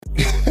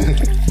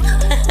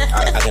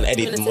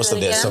edit most of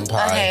this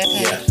somehow. Okay.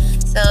 Yeah.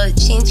 So,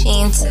 chin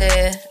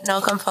to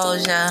No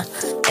Composure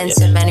and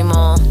to many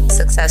more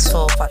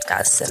successful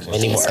podcasts. And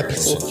Many more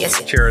episodes.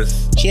 Yes.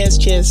 Cheers. Cheers.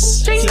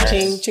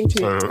 Ching. Ching.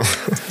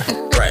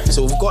 Right,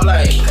 so we've got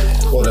like,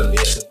 hold on.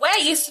 Wait,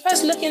 you're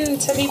supposed to look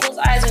into people's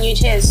eyes when you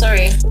cheers.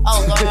 Sorry.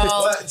 Oh,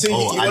 girl. So you I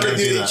want to don't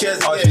do do the that. cheers?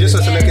 Oh, she just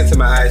wants to look into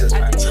my eyes.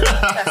 That's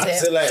it.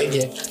 So like,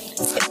 yeah.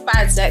 It's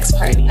bad sex,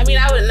 apparently. I mean,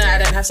 I wouldn't know. I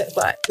don't have sex,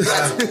 but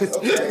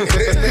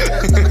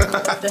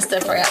just to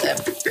throw it out there.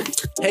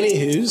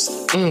 Anywho's.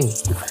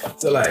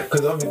 So like,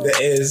 because obviously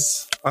there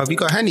is. Oh, have you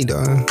got Henny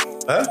though?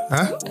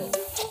 Huh?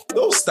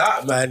 Don't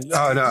start, man.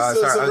 Oh, no,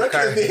 sorry, I was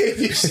record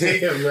behavior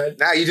shit, man.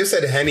 Nah, you just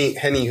said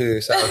Henny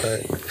who, so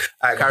okay.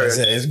 Alright, carry on.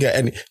 Let's get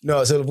any.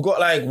 No, so we've got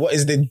like, what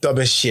is the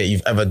dumbest shit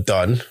you've ever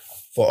done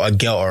for a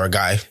girl or a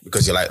guy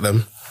because you like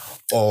them?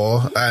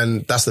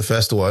 And that's the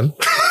first one.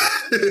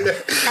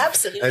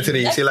 Absolutely. Anthony,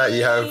 you feel like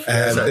you have...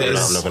 there's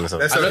I'm not going to say.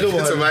 That's another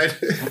another one. one.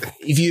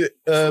 If you,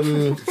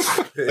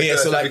 yeah,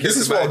 so like, this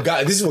is for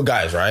guys. This is for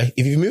guys, right?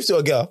 If you move to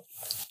a girl,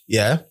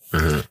 yeah,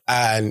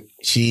 and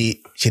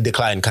she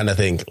declined, kind of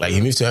thing. Like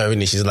you move to her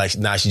and she's like,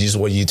 nah, she just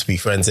wants you to be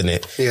friends in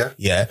it.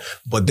 Yeah.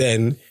 But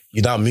then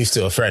you now move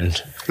to a friend,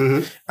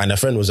 and a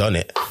friend was on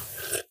it.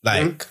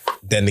 Like,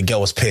 then the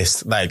girl was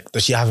pissed. Like,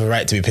 does she have a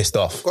right to be pissed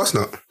off? Of course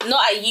not.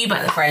 Not at you,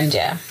 but the friend,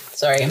 yeah.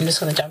 Sorry, I'm just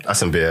going to jump. That's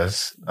some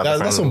BS.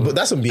 That's some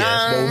BS,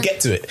 but we'll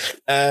get to it.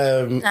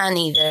 Nah,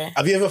 neither.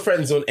 Have you ever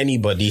friend zoned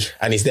anybody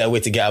and is there a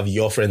way to get out of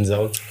your friend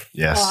zone?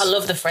 Yes. Oh, I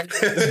love the friend.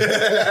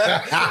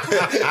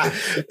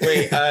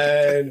 Wait,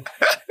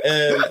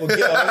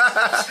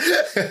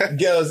 for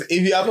girls,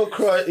 if you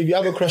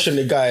have a crush on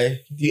a guy,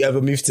 do you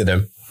ever move to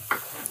them?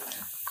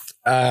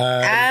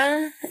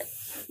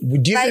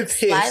 Would you Like be pissed?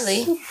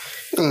 slightly.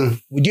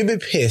 Would you be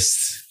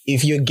pissed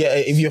if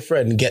your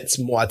friend gets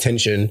more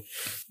attention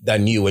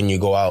than you when you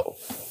go out?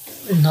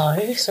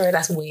 No, sorry,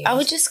 that's weird. I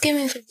would just give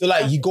him. So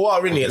like you go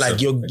out in it,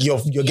 like your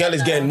girl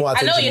is getting more I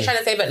attention. know what you're trying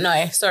to say, but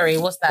no, sorry,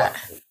 what's that?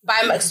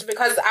 But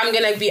because I'm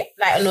gonna be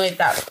like annoyed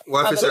that.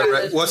 What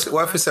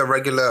if it's a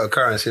regular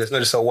occurrence? It's not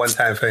just a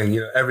one-time thing.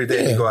 You know, every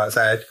day you go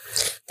outside.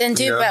 Then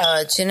do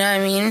better. Do you know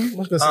what I mean?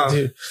 What's going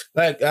to do?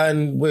 Like,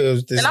 and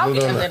Wales, this Then I'll be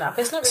is ending up.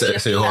 It's not really.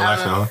 So your whole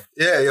life now?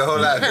 Yeah, your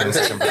whole life.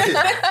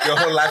 Your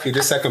whole life, you're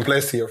just second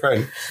place to your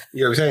friend.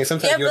 You know what I'm saying?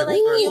 Sometimes Yeah, but like,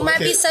 you might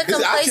be second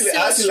place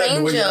to a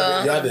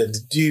stranger.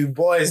 Do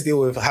boys deal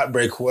with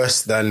heartbreak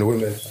worse than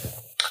women?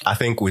 I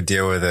think we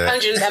deal with it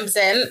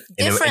 110%.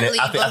 Differently,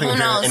 but who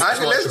knows?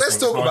 Actually, let's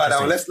talk about that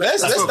one. Let's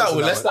start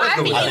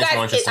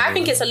with. I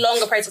think it's a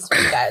longer process for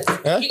you guys.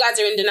 You guys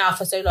are in denial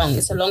for so long.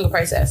 It's a longer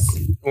process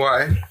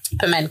Why?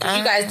 for men. Because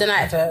you guys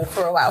deny it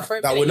for a while. For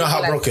a That minute, we're not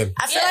you're like- heartbroken.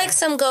 I feel like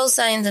some girls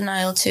are in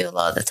denial too a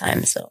lot of the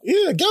time. So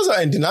Yeah, girls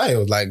are in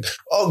denial. Like,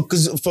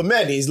 because for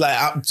men, it's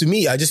like, to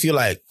me, I just feel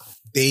like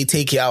they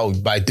take it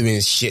out by doing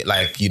shit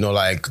like, you know,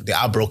 like they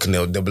are broken.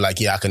 They'll be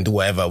like, yeah, I can do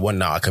whatever I want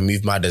now. I can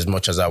move mad as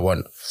much as I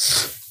want.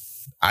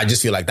 I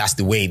just feel like that's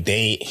the way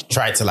they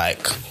try to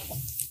like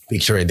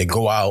picture it. They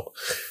go out,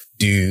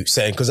 do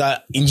certain, because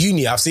in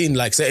uni, I've seen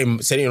like certain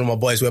of my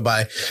boys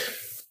whereby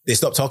they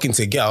stop talking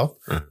to a girl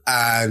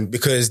and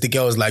because the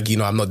girl's like, you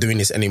know, I'm not doing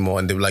this anymore.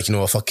 And they're like, you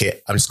know what, fuck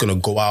it. I'm just going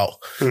to go out,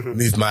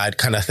 move mad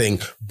kind of thing.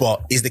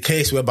 But it's the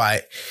case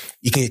whereby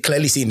you can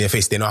clearly see in their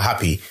face they're not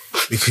happy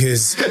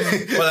because,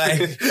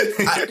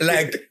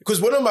 because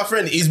one of my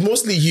friends is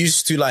mostly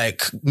used to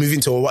like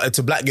moving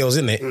to black girls,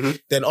 in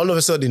it. Then all of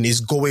a sudden he's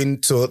going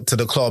to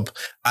the club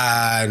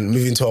and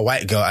moving to a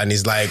white girl and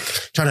he's like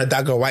trying to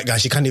dagger a white guy.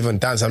 She can't even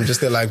dance. I'm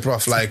just there like,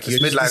 bruv, like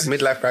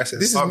midlife crisis.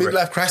 This is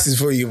midlife crisis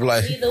for you,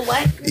 like. the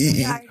white.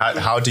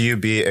 How do you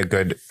be a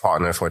good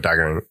partner for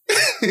daggering?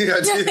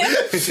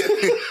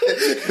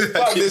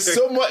 Wow, there's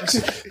so much.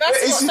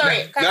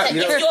 Sorry, if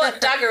you're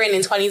daggering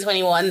in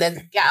 2021,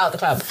 then get out of the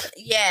club.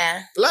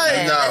 Yeah.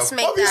 Like, Let's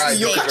make obviously that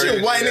you're statement.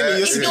 catching wine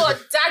in If you're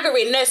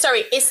daggering, no,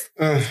 sorry, it's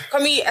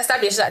can we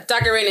establish that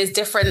daggering is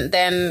different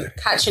than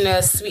catching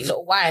a sweet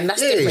little wine?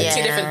 That's different, Yeah.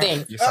 two different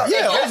things.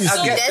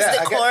 obviously. There's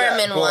the decorum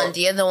in one.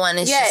 The other one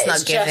is just not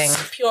it's giving.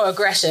 just pure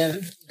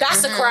aggression.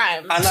 That's a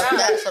crime. And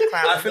That's a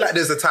crime. I feel like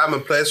there's a time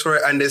and place for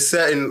it, and there's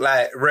certain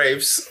like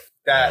raves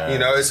that you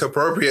know it's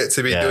appropriate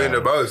to be doing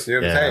the most. You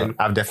know what I'm saying?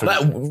 I've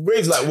definitely. Like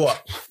raves, like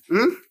what?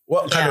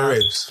 What kind of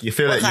raves? You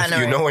feel like kind of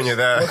you know when you're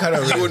there. What kind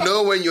of You raves? will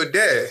know when you're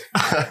there.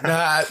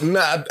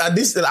 Nah. At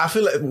this, I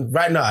feel like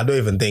right now I don't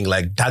even think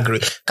like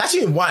daggering.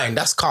 Catching wine,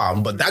 that's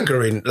calm, but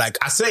daggering, like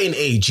at a certain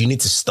age, you need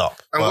to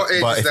stop. And what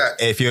age is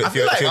that? If you're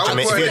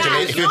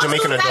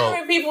Jamaican adult,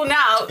 daggering people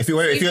now. if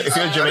you're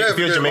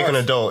a Jamaican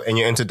adult and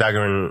you're into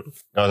daggering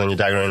girls and you're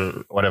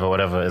daggering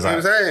whatever, is You know what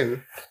I'm that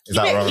saying? is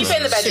that wrong? Keep it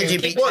in the bedroom. Should you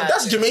be- Well,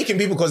 that's Jamaican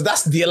people because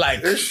that's their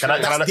like. Can I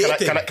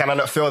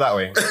not feel that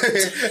way?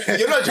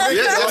 You're not Jamaican.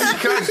 Yes, you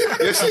can.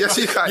 Yes,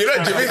 you can. You're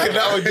not Jamaican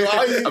that way,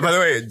 are you? By the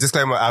way,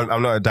 disclaimer: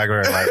 I'm not a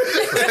daggerer. Like,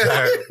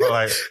 but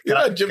like, You're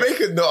not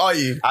Jamaican, though, are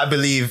you? I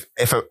believe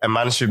if a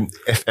man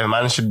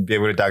should be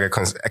able to dagger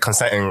a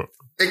consenting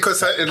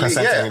Consenting,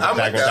 yeah,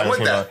 I'm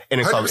with that. In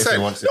a club, if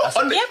you want to.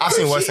 I've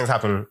seen worse things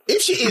happen.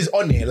 If she is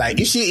on it, like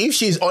if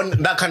she's on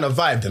that kind of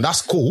vibe, then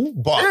that's cool.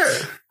 But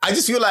I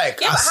just feel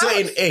like at a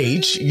certain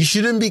age, you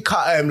shouldn't be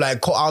caught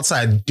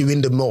outside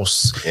doing the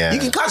most. Yeah. You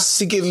can catch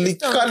secretly,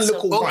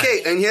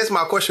 okay, and here's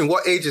my question: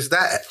 what age is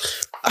that?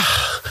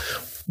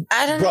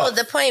 I don't know.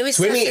 The point we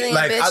 20,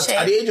 like at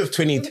the age of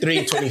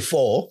 23,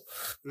 24.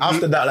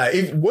 After that,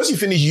 like, once you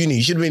finish uni,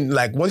 you should have been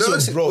like, once you're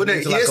broke. Well,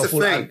 here's the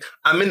thing: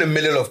 I'm in the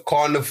middle of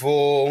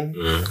carnival.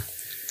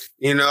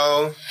 You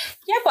know?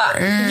 Yeah, but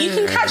you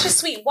can catch a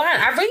sweet wine.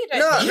 I really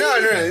don't.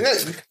 No.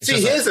 See,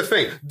 here's the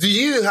thing. Do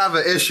you have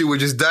an issue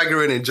with just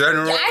daggering in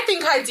general? Yeah, I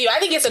think I do. I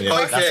think it's a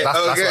question.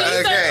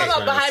 Okay. Don't come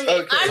up behind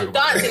me. I'm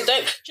dancing. Do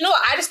you know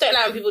what? I just don't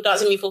like when people dance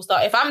with me full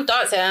stop. If I'm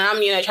dancing and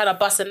I'm, trying to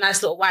bust a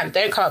nice little wine,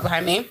 don't come up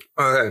behind me.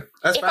 Okay.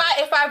 If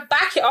I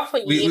back it off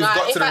on you,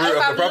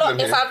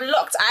 if I've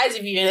locked eyes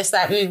with you and it's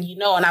like,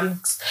 and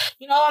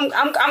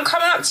I'm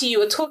coming up to you,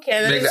 we're talking,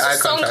 and then the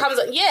song comes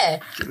up,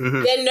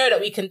 then know that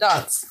we can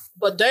dance.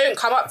 But don't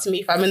come up to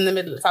me if I'm in the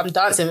middle. If I'm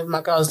dancing with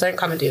my girls, don't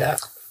come and do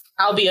that.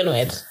 I'll be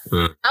annoyed.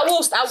 I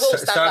will stand up.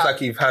 Sounds like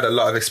you've had a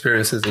lot of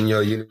experiences in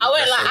your uni.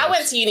 I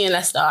went to uni in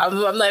Leicester. I'm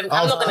not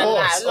gonna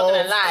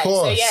lie.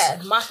 So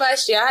yeah, my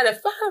first year I had a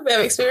bit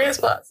of experience,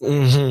 but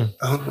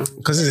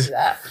because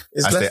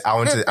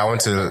I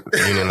went to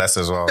uni in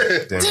Leicester as well.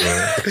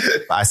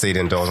 But I stayed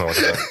indoors all the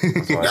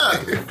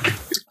time.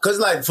 Because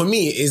like for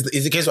me, is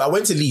the case where I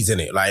went to Leeds,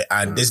 innit? Like,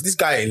 and there's this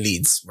guy in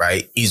Leeds,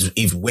 right?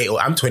 He's way old.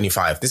 I'm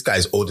 25. This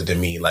guy's older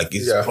than me. Like,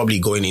 he's probably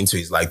going into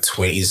his like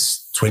 20s.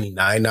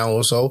 29 now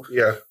or so.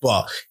 Yeah.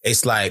 But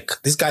it's like,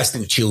 this guy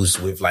still chills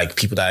with like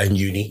people that are in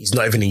uni. He's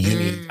not even in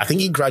uni. I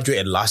think he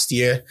graduated last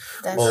year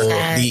or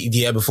the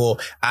year before.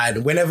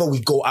 And whenever we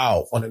go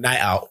out on a night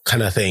out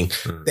kind of thing,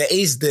 there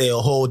is the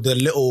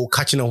little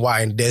catching of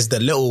wine. There's the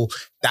little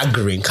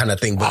daggering kind of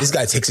thing. But this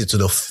guy takes it to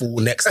the full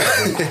next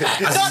level.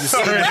 As you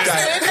see this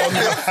guy on the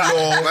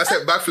floor. I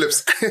said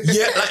backflips.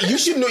 Yeah, like you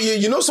should know,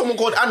 you know someone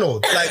called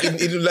Arnold. Like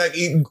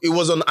it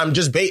was on I'm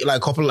Just Bait like a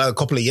couple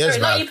of years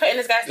back. You putting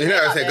this guy's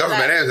I said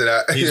government names to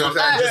that. He's on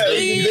the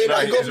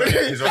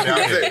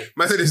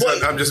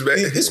I'm Just Bait.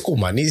 It's cool,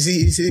 man. He's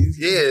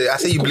I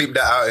say you bleep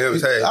that out. You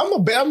know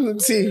what I'm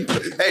saying?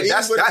 See. Hey,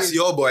 that's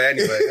your boy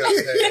anyway. You know what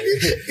I'm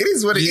saying? It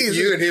is what it is.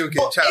 You and him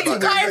can chat about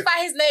that.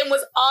 Clarify his name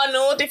was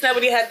Arnold, if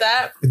nobody had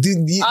that. Do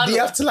you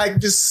have to like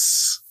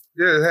just...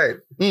 Yeah,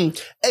 hey.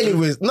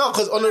 Anyways, no,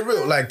 because on the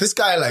real, like this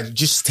guy like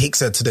just takes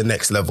her to the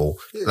next level.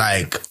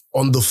 Like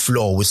on the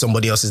floor with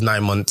somebody else's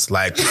 9 months,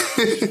 like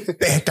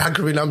they're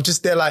daggering. I'm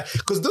just there like,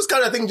 because this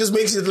kind of thing just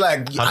makes it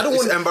like, I don't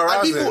want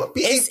embarrassing. People are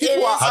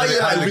recording.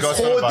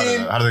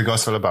 How do the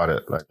girls feel about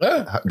it? Like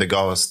the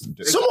girls.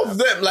 Some of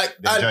them, like,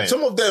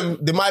 some of them,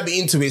 they might be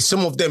into it.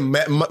 Some of them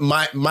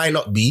might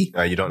not be.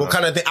 You don't know.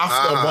 Kind of thing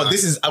after, but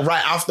this is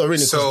right after, really,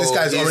 because so this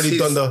guy's already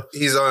done the...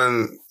 He's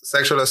on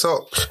sexual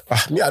assault.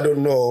 Me, I don't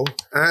know.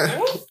 Wait,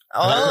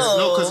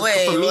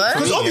 what?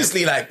 Because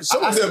obviously, like,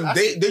 some of them,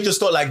 they just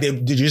thought like they're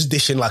just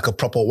dishing like a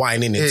proper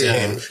wine in it to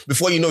him.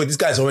 Before you know it, this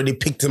guy's already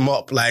picked him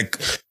up. Like,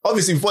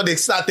 obviously, before they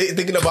start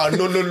thinking about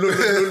no. Before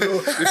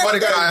the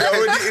guy's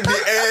already in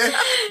the air,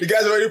 the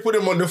guy's already put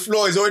him on the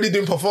floor. He's already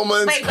doing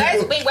performance.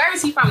 Where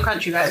is he from,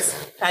 country, guys?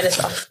 Kind of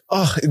stuff.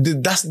 Oh,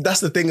 that's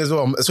the thing as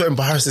well. I'm so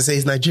embarrassed to say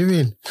he's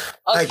Nigerian.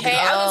 Okay,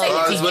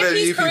 I would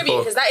say he's Caribbean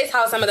because that is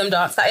how some of them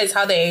dance. That is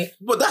how they.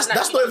 But that's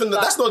not even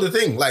that's not the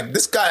thing. Like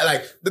this guy,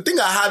 like the thing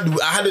I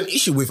had an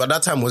issue with at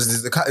that time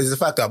is the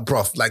fact that,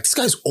 bruv, like this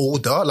guy's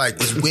older, like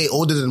he's way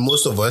older than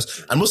most of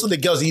us, and most of the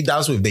girls he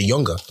dance with, they're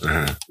younger.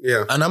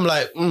 Yeah, and I'm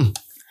like,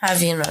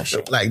 have you no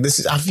shame? Like this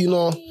is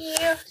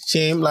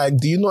shame. Like,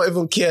 do you not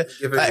even care?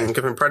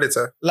 Giving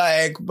predator.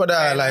 Like, but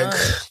like,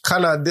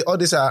 kind of all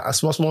these are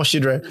small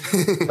children.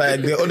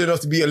 Like they're old enough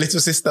to be your little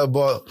sister,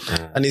 but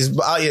and he's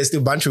out here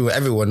still bantering with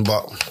everyone,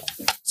 but.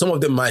 Some of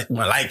them might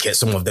like it,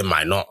 some of them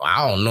might not.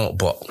 I don't know,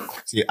 but...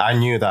 See, I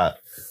knew that,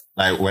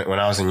 like, when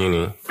I was in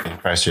uni, in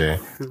first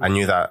year, I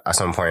knew that at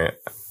some point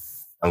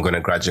I'm going to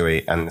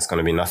graduate and it's going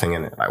to be nothing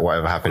in it. Like,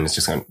 whatever happened, it's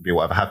just going to be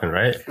whatever happened,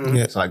 right?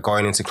 Yeah. So, like,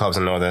 going into clubs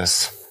and all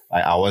this,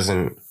 like, I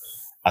wasn't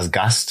as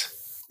gassed.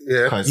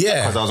 Because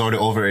I was already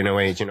over it in a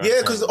way, you know.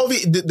 Yeah, because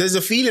there's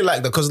a feeling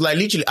like that. Because like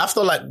literally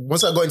after like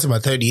once I got into my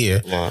third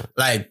year,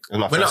 like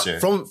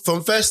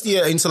from first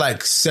year into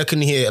like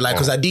second year, like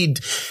because I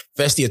did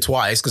first year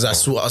twice because I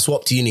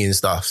swapped uni and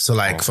stuff. So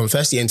like from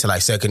first year into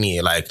like second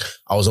year, like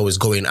I was always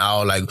going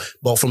out. Like,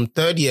 but from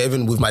third year,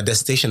 even with my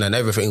dissertation and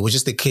everything, it was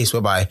just the case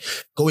whereby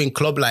going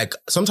club. Like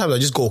sometimes I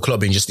just go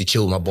clubbing just to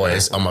chill with my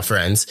boys and my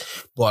friends.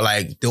 But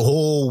like the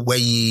whole way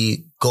you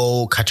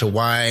go catch a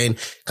wine,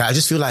 I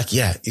just feel like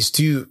it's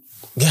too.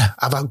 Yeah,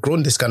 I've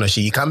outgrown this kind of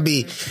shit. You can't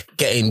be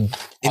getting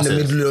in the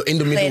middle of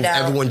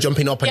everyone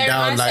jumping up and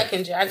down. Like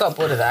second year, I got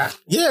bored of that.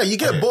 Yeah, you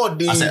get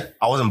bored.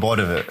 I wasn't bored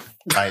of it.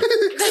 Like,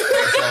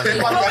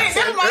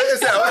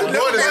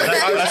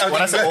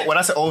 when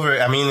I say over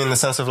it, I mean in the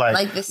sense of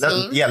like the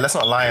scene? let's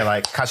not lie.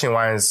 Like catching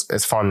wine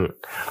is fun.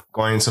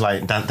 Going to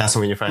like dancing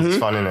with your friends is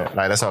fun, innit?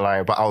 Like let's not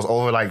lie. But I was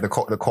over like the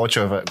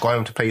culture of it,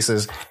 going to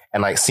places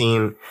and like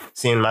seeing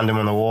Mandem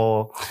on the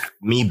wall,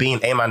 me being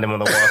a Mandem on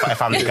the wall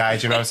if I'm the guy.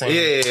 Do you know what I'm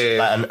saying? Yeah.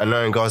 Like and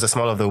knowing girls, the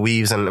smell of the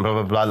weaves and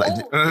blah blah blah. Like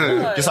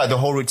just like the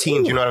whole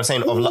routine. Do you know what I'm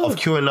saying? Of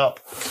queuing up,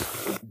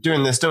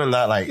 doing this, doing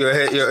that. Like you're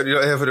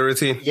here for the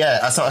routine. Yeah.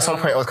 At some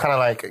point, it was kind of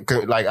like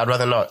I'd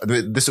rather not.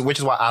 Which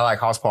is why I like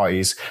house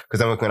parties, because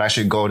then we can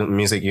actually go to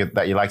music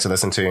that you like to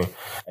listen to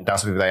and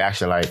dance with people that you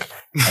actually like,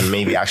 and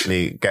maybe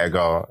actually get a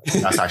girl.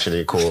 That's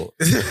actually cool.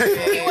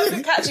 He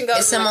wasn't catching girls.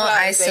 It's a more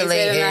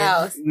isolated. In the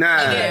house.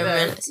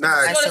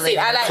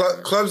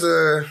 Clubs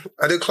are.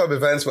 I do club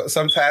events, but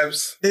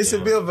sometimes it's a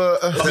bit of a.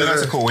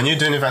 Events are cool. When you're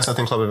doing events, I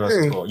think club events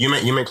are cool. You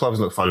make clubs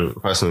look fun,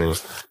 personally.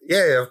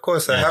 Yeah, of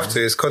course I have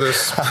to. It's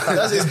because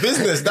that's his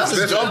business. That's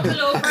his job. Of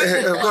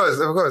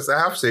course, I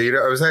have to. You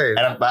know what I'm saying?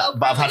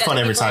 But I've had fun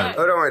every time.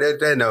 Oh, don't worry,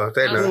 they know.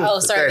 Oh,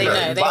 sorry,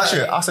 they know.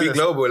 I'll say be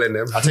global in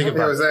them. I'll take it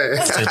back.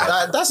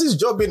 That's his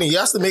job, innit? He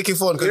has to make it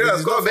fun because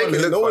he's got make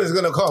it. No one's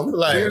gonna come.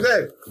 Like,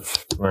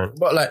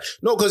 but like,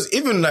 no, because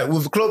even like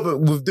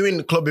with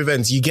doing club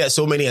events, you get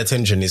so many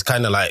attention. It's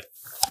kind of like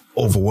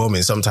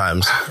overwhelming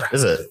sometimes.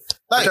 Is it?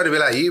 Like, I'm trying to be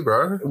like you,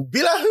 bro.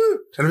 Be like who?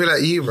 Trying to be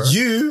like you, bro.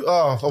 You,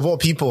 of all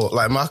people,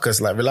 like Marcus,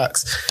 like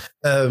relax.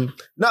 No,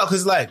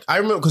 because like I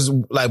remember, because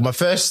like my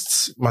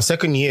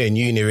second year in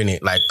uni,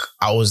 innit, like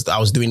I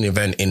was doing an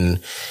event in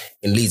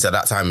Leeds at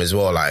that time as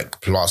well, like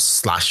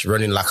 /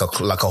 running like a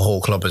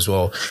whole club as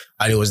well,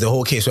 and it was the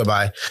whole case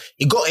whereby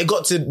it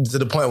got to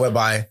the point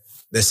whereby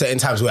there's certain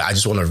times where I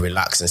just want to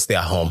relax and stay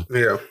at home.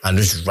 Yeah. And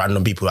just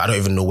random people, I don't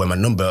even know where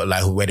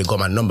they got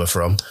my number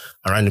from.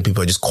 And random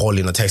people are just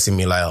calling or texting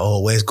me like,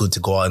 oh, where's good to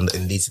go on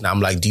in Leeds? And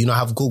I'm like, do you not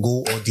have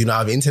Google or do you not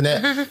have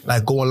internet?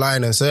 Like, go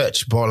online and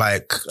search. But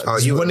like,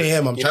 you want to hear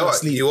him, I'm trying to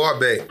sleep. You are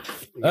bait.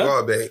 You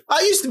are bait.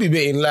 I used to be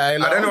baiting.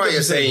 Like I don't know why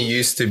you're saying you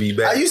used to be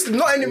bait. I used to,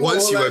 not anymore.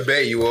 Once you were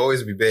bait, you will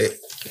always be bait.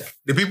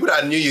 The people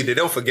that knew you, they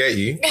don't forget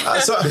you.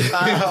 So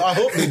I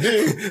hope they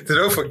do. They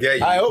don't forget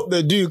you. I hope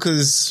they do,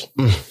 because...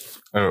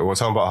 We're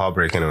talking about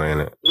heartbreak anyway,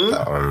 innit?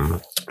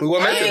 We were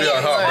meant to be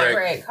on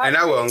heartbreak, and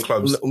now we're on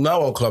clubs.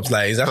 Now on clubs,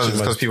 like, it's actually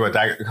because people are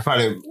guys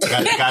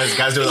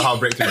doing the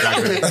heartbreak through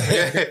daggering.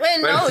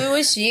 Wait, no, it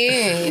was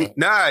you.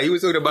 Nah, he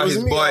was talking about his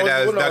boy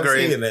that was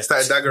daggering,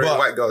 started daggering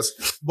white girls.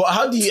 But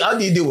how do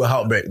you deal with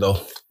heartbreak though?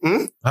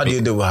 How do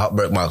you deal with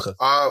heartbreak, Marcus?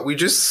 We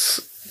just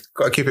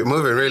gotta keep it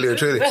moving, really and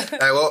truly.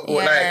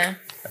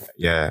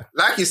 Yeah.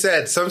 Like you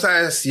said,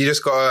 sometimes you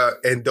just gotta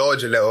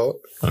indulge a little.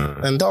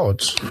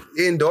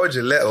 Indulge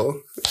a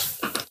little,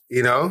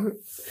 you know,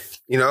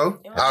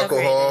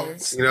 alcohol,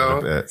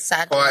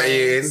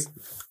 partying,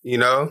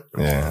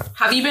 Yeah.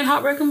 Have you been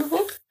heartbroken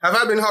before? Have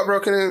I been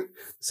heartbroken?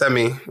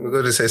 Semi. We're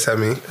going to say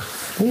semi.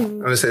 I'm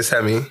going to say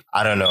semi.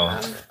 I don't know.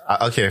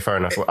 Okay, fair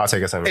enough. I'll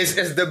take a semi. It's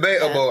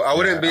debatable. I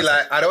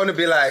don't want to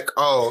be like,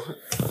 oh,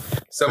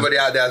 somebody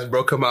out there has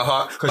broken my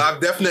heart. But I've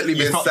definitely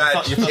been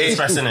sad. You felt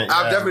stress in it.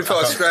 I've definitely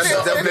felt stressed.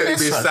 I've definitely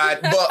been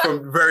sad. But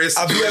from various...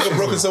 Have you ever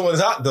broken someone's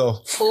heart though?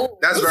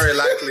 That's very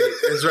likely.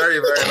 It's very,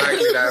 very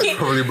likely that I've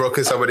probably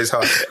broken somebody's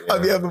heart.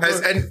 Have you ever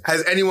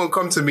has anyone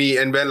come to me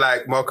and been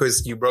like,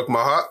 Marcus, you broke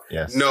my heart?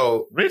 Yes.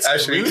 No.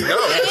 Actually,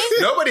 no.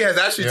 Nobody has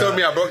actually told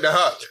me I broke the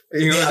heart.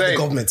 You know what I'm saying? The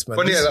government,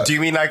 man. Do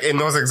you mean like in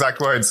those exact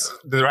words?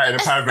 They write in a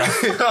paragraph.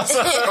 Okay, in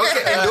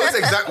those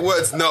exact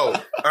words, no.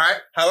 All right.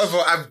 However,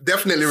 I've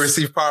definitely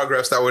received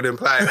paragraphs that would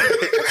imply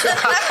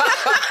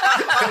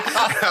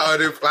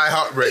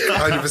heartbreak.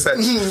 100%.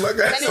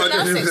 Anyone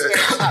else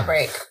experience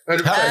heartbreak?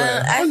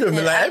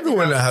 100%. Like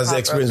everyone has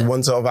experienced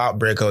one sort of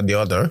outbreak or the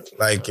other.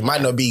 Like it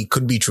might not be,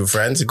 could be true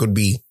friends. It could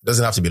be,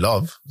 doesn't have to be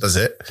love, does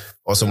it?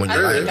 Or someone you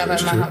like. I've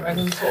had my heart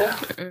broken before.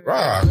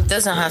 It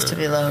doesn't have to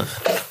be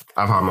love.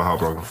 I've had my heart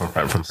broken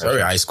from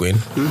Sorry, Ice Queen.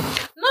 No,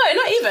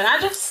 not even. I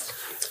just...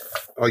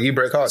 Oh, you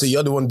break hearts? So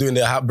you're the one doing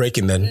the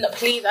heartbreaking then? No,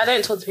 please, I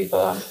don't talk to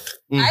people.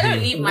 I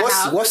don't leave my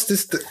house. What's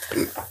this?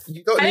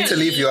 You don't need to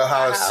leave your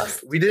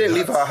house. We didn't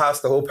leave our house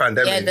the whole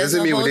pandemic. Yeah,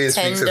 doesn't mean we didn't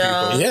speak to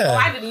people. Yeah. No,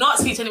 I did not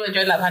speak to anyone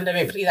during that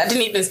pandemic, please. I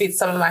didn't even speak to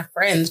some of my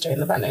friends during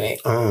the pandemic.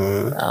 What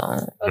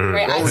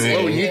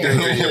were you doing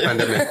during your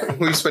pandemic? What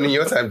were you spending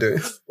your time doing?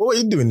 What were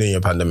you doing during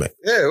your pandemic?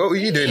 Yeah, what were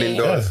you doing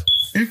indoors?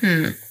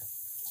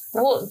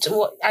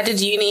 What I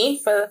did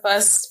uni for the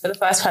first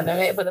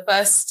pandemic, for the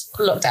first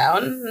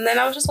lockdown, and then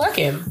I was just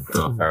working.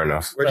 Oh, fair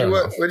enough. Where did you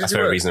work? That's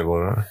very reasonable.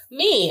 Right?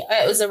 Me,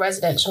 it was a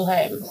residential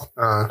home.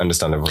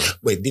 Understandable.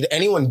 Wait, did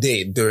anyone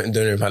date during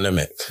the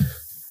pandemic?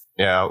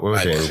 Yeah, we were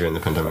dating during the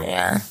pandemic.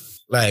 Yeah.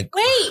 Like,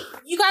 wait,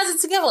 you guys are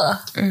together?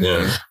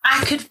 Yeah.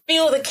 I could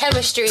feel the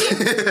chemistry.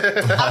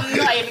 I'm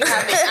not even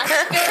having. I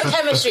could feel the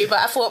chemistry, but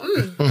I thought,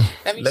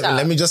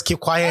 let me just keep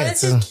quiet.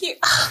 This is cute.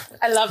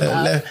 I love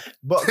that.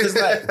 But because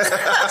like,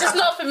 just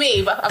not for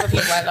me, but other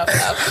people I love.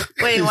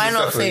 Wait, why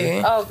not for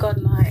you? Oh God,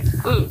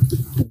 no.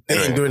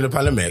 dating during the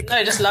pandemic.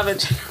 No, just love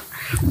it.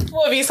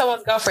 What if you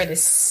someone's girlfriend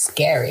is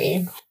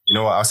scary? You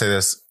know what? I'll say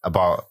this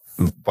about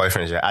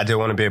Boyfriends, yeah. I didn't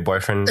want to be a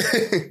boyfriend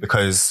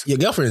because your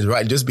girlfriend is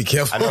right. Just be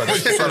careful. I know,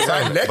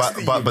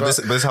 but this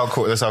is how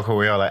cool. This is how cool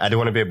we are. Like, I didn't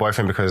want to be a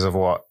boyfriend because of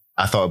what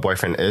I thought a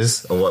boyfriend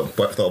is or what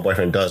I thought a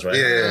boyfriend does, right?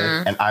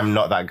 Yeah. And I'm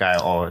not that guy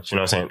at all. Do you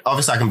know what I'm saying?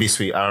 Obviously, I can be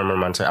sweet. I'm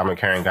romantic. I'm a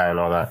caring guy and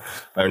all that.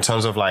 But in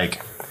terms of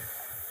like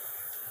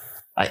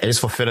it is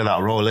fulfilling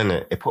that role,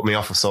 innit? It put me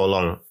off for so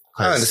long.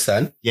 I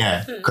understand.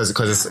 Yeah, because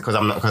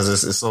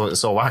it's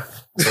so whack,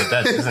 so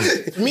dead,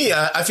 isn't it? Me,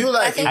 I feel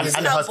like and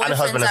the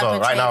husband as well.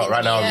 Right now,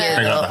 I'm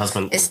figuring out the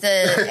husband. It's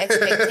the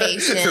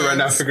expectations. So right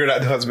now, figuring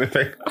out the husband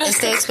thing. It's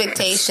the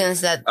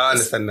expectations that I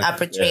understand that. are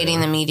portrayed in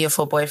the media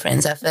for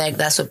boyfriends. I feel like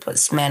that's what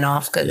puts men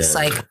off because it's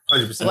like,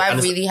 100%. do I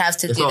really have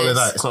to do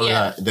this? It's not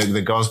like that.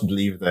 The girls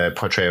believe the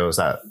portrayals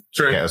that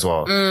they get as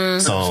well.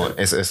 So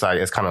it's like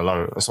it's kind of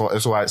long.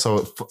 It's why.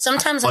 So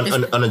sometimes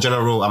on a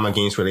general rule, I'm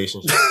against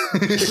relationships.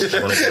 He says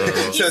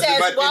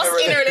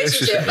whilst in a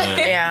relationship.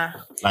 Yeah.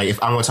 Like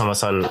if I'm going to tell my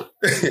son,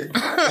 just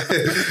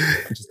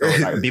go,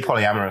 like, be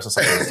polyamorous or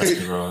something.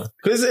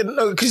 Because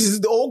it's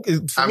the whole.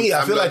 For me,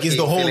 I feel like it's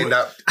the whole.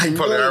 That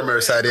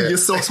polyamorous idea. You're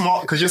so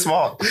smart because you're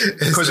smart.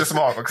 Because you're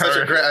smart. Such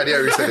a great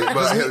idea recently.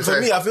 But for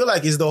me, I feel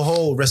like it's the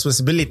whole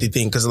responsibility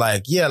thing. Because I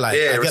get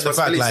the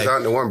fact like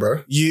aren't the one,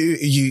 bro.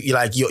 You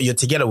like you're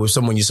together with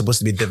someone you're supposed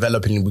to be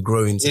developing and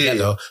growing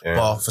together. Yeah.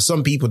 But for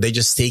some people, they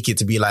just take it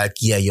to be like,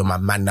 you're my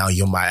man now.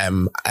 You're my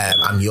I'm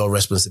your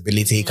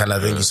responsibility kind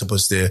of thing. You're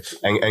supposed to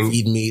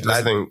feed me.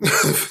 Like, but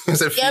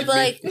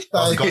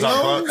like girls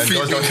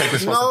don't take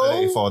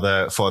responsibility for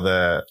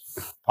the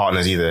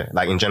partners either.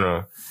 Like in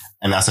general.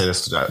 And I say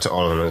this to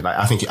all of them. Like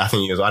I think you. I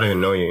don't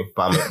even know you,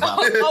 but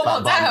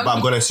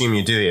I'm going to assume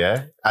you do.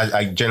 Yeah,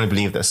 I genuinely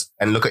believe this.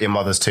 And look at your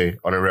mothers too,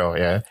 on a real.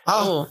 Yeah,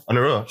 on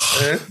a real.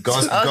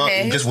 Girls,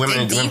 just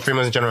women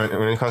females in general.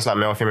 When it comes to like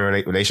male female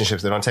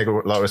relationships, they don't take a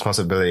lot of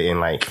responsibility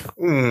in like.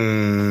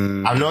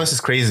 I know this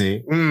is crazy,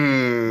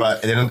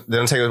 but they don't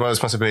take a lot of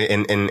responsibility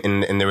in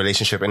the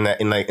relationship in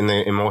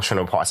the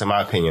emotional parts. In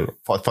my opinion,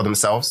 for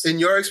themselves. In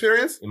your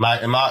experience, in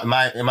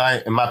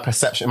my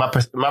perception,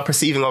 my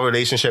perceiving of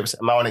relationships,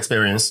 my own experience.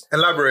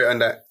 Elaborate on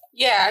that.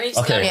 Yeah, I need to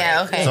okay.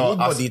 Yeah, okay. So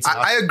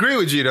I agree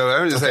with you though.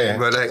 I'm just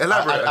saying, but like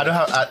elaborate.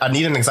 I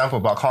need an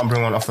example, but I can't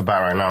bring one off the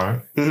bat right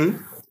now.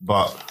 Mm-hmm.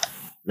 But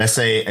let's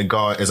say a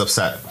girl is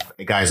upset,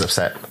 a guy is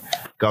upset,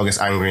 girl gets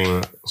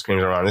angry,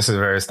 screams around. This is a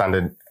very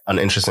standard,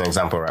 uninteresting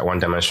example, right? One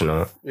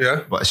dimensional.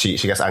 Yeah. But she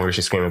gets angry,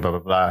 she's screaming, blah blah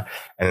blah,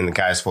 and then the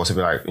guy is supposed to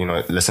be like,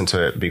 listen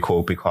to it, be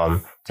cool, be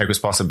calm, take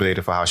responsibility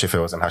for how she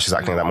feels and how she's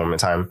acting at that moment in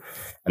time.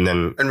 And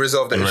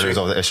resolve the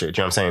issue. Do you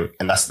know what I'm saying?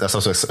 And that's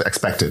also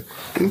expected.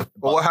 But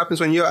what happens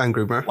when you're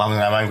angry, bro? When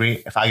I'm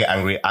angry, if I get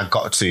angry, I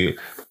got to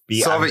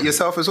solve it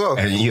yourself as well.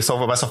 And you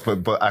solve it myself,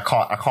 but I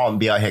can't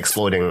be out here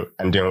exploding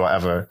and doing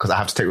whatever because I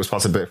have to take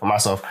responsibility for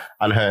myself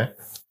and her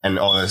and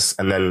all this,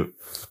 and then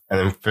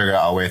figure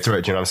out our way through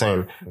it. Do you know what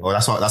I'm saying? Well,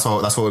 that's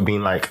what we've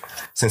been like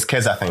since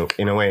kids, I think,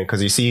 in a way,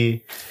 because you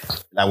see,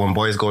 like when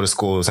boys go to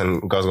schools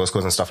and girls go to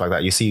schools and stuff like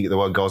that, you see the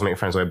way girls make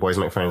friends, the way boys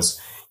make friends,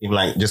 even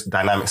like just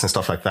dynamics and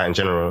stuff like that in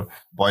general.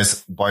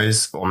 Boys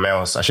or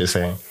males, I should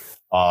say,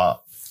 are,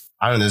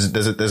 I don't know.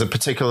 There's a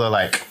particular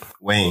like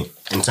way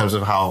in terms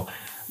of how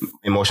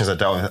emotions are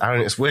dealt with. I don't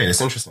know. It's weird. It's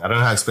interesting. I don't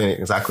know how to explain it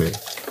exactly.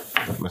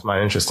 It's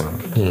蛮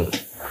interesting.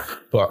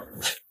 But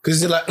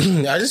because like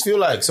I just feel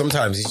like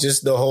sometimes it's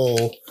just the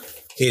whole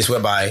case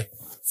whereby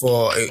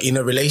in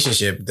a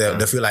relationship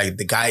they feel like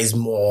the guy is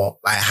more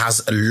like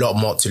has a lot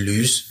more to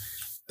lose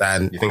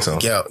than you think so.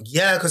 The girl.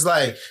 Yeah, because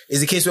like it's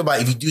the case whereby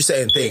if you do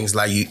certain things,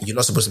 like you're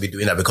not supposed to be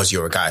doing that because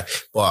you're a guy.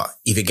 But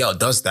if a girl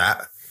does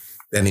that,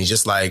 then it's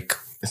just like.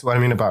 That's what I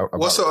mean about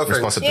what sort of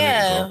responsibility.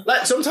 Yeah.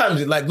 Like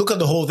sometimes, like look at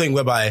the whole thing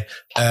whereby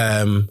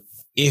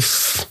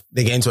if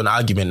they get into an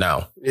argument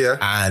now,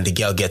 and the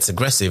girl gets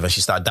aggressive and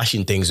she start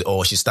dashing things,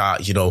 or she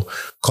start,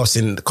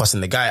 cussing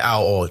the guy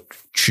out, or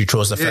she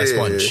throws the first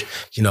punch,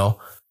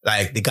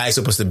 like the guy's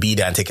supposed to be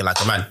there and take it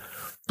like a man.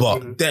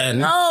 But then,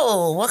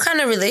 no, what kind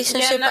of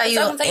relationship are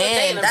you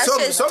in? That's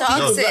just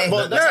toxic.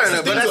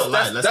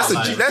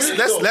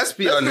 Let's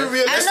be honest.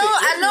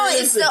 I know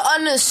it's the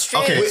honest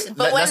truth, okay,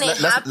 but when it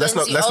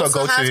happens, you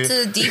also have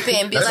to deep it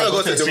and be like, let's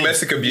not go to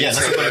domestic abuse.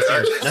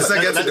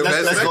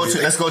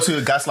 Let's go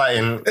to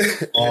gaslighting.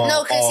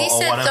 No, because he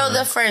said throw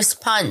the first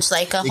punch,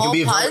 like a whole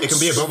punch. It can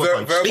be a verbal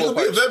punch. It can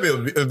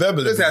be a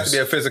verbal. It doesn't have to be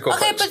a physical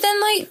punch. Okay, but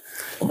then like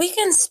we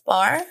can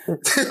spar.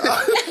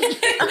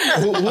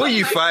 Who are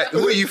you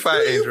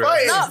fighting?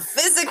 Right? Not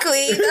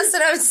physically. That's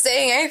what I was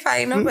saying. I ain't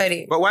fighting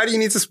nobody. But why do you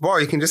need to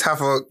spar? You can just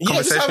have a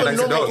conversation. Just have a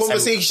normal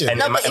conversation.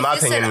 And in my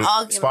opinion,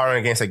 sparring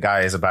against a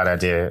guy is a bad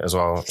idea as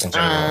well. In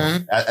general,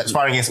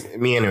 sparring against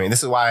me anyway.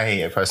 This is why I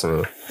hate it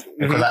personally.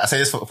 Because I say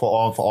this for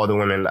all the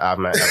women I've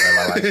met in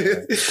my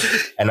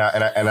life,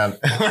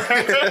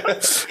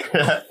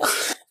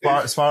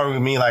 and sparring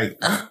with me, like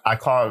I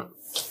can't.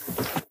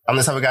 I'm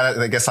the type of guy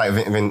that gets like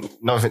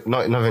not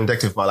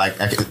vindictive, but like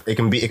it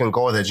can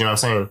go there. Do you know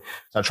what I'm saying?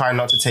 So I try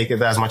not to take it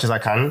there as much as I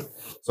can.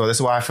 So this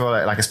is why I feel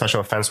like a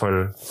special offense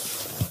when,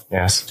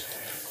 yes,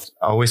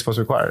 are we supposed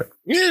to require it?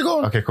 Yeah, go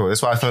on. Okay, cool. This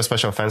is why I feel a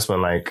special offense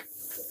when like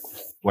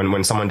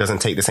when someone doesn't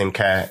take the same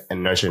care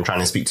and nurture and trying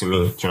to speak to me. Do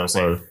you know what I'm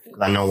saying?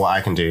 Because I know what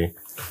I can do.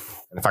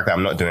 And the fact that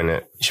I'm not doing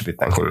it, you should be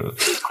thanking me.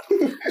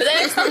 But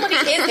then if somebody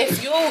is,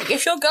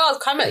 if your girls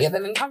come at you,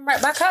 then come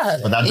right back at her.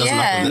 But that does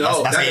nothing.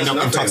 That's how you end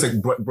up in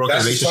toxic, broken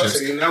relationships.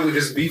 Toxic. Now we're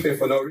just beefing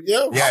for no reason.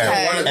 Yeah.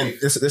 Okay. And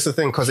this is the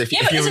thing, because if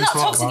but you're it's not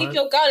smart, toxic if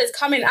your girl is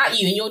coming at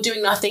you and you're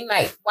doing nothing.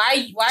 Like,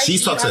 why?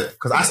 She's toxic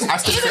because I still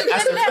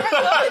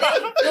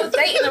you're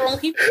dating the wrong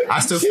people. I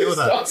still feel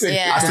that.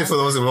 Yeah. I still feel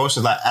those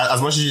emotions. Like, as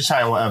much as you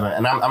try and whatever.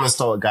 And I'm a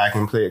stoic guy. I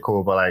can play it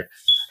cool, but like,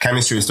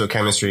 chemistry is still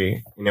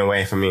chemistry in a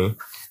way for me.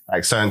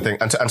 Like certain things,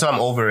 until I'm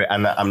over it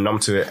and I'm numb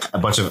to it, a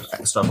bunch of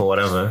stuff or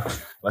whatever.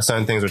 But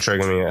certain things will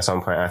trigger me at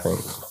some point, I think.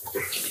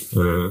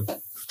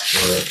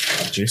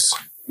 Juice.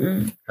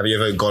 Have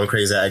you ever gone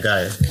crazy at a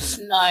guy?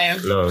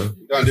 No.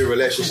 You don't do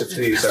relationships,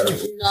 do you? So.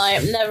 No,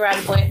 I've never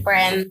had a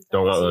boyfriend.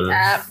 Don't want one.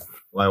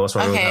 Why? What's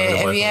wrong with having a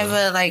boyfriend? Have you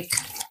ever like...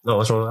 No,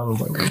 what's wrong with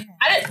having a boyfriend?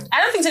 I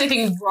don't think there's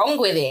anything wrong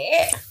with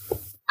it.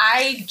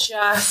 I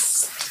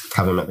just...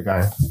 Haven't met the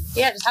guy.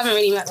 Yeah, just haven't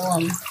really met the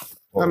one.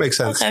 That makes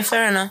sense. Okay,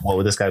 fair enough. What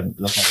would this guy look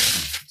like?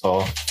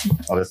 So,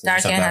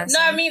 dark and handsome.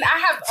 No, I mean, I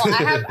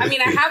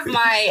have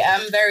my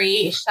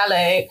very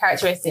shallow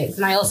characteristics,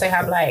 and I also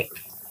have like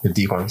the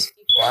deep ones.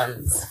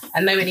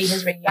 And nobody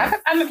has really. I've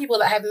met people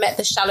that have met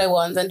the shallow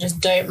ones and just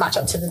don't match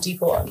up to the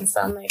deeper ones.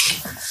 So I'm like,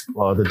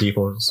 well, the deep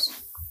ones.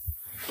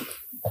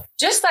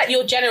 Just like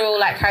your general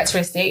like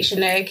characteristics,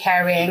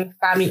 caring,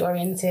 family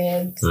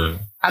oriented,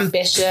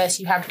 ambitious.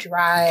 You have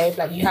drive,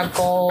 like you have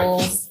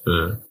goals.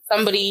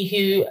 Somebody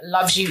who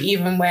loves you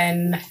even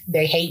when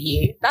they hate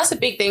you. That's a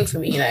big thing for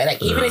me, like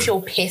even if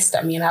you're pissed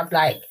at me and I've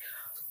like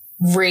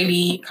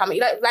really come,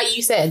 like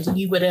you said,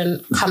 you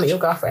wouldn't come at your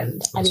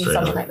girlfriend. I need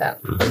someone like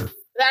that.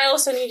 But I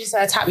also need you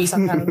to attack me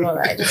sometimes as well.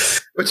 Like,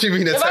 what do you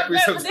mean attack me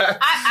sometimes?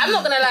 I'm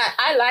not gonna lie.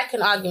 I like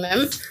an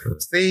argument.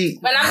 See,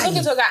 when I'm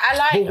talking to a guy, I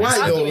like an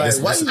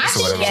argument. Why you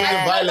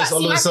violence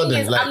all of a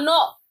sudden?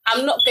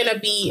 I'm not gonna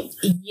be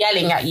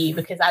yelling at you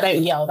because I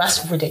don't yell.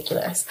 That's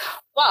ridiculous.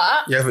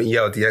 But you haven't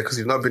yelled yet because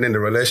you've not been in the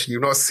relationship.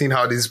 You've not seen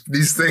how these things.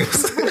 These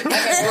things.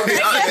 You've not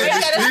been out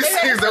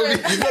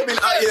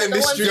here in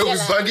the street. You'll be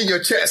banging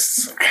your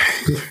chest.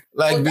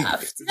 Like 0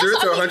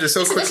 to 100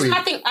 so quickly.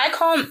 I think I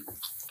can't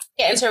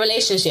get into a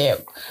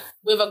relationship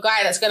with a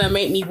guy that's gonna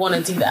make me want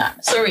to do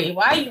that. Sorry,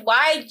 why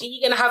are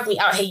you gonna have me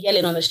out here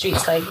yelling on the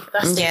streets? Like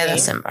that's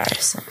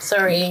embarrassing.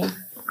 Sorry.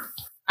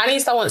 I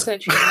need someone that's going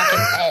to treat me like an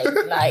egg.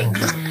 Like,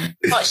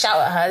 not shout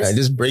at her. I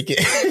just break it.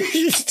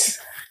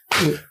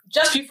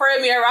 Just be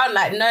throwing me around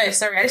like, no,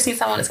 sorry. I just need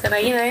someone that's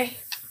going to,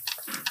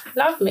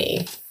 love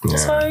me. Yeah.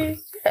 So,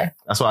 yeah.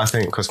 That's what I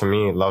think. Because for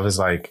me, love is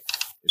like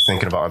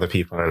thinking about other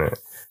people, innit?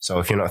 So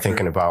if you're not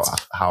thinking about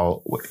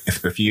how,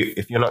 if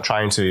you're not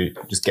trying to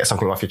just get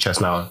something off your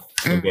chest now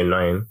and be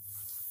annoying,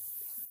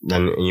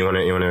 then you want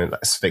to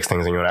fix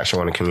things and you actually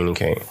want to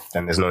communicate,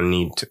 then there's no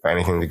need for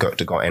anything to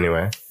go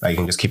anywhere. Like, you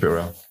can just keep it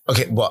real.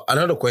 Okay, but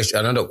another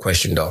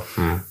question though.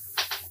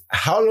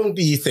 How long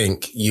do you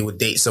think you would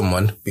date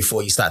someone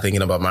before you start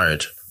thinking about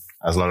marriage?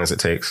 As long as it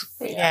takes.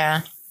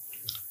 Yeah.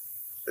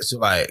 So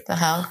like... The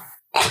hell?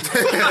 No,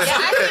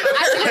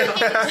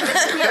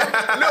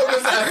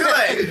 because I feel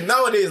like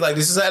nowadays, like,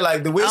 this is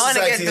like the way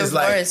society is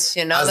like,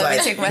 let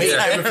me take my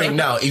time. Everything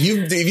now.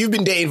 If you've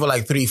been dating for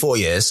like 3-4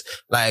 years,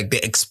 like they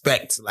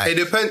expect like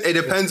it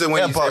depends on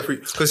when you say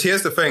because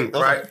here's the thing,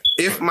 right?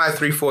 If my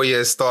 3-4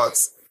 years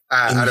starts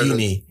at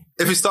uni,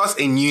 if it starts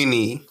in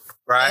uni,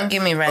 right? Don't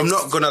give me rest. I'm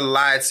not gonna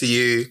lie to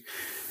you.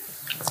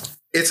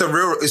 It's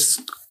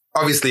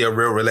obviously a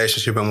real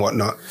relationship and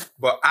whatnot.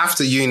 But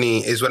after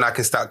uni is when I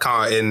can start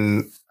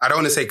counting. I don't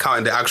want to say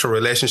counting the actual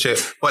relationship,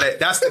 but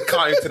that's the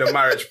counting to the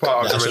marriage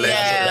part of the relationship.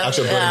 Yeah, the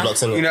actual building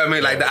blocks. You know what I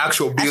mean? Like the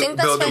actual building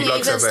blocks of it. I think that's when you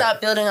even start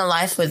building a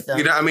life with them.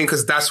 You know what I mean?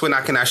 Because that's when I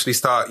can actually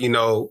start,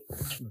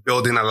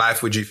 building a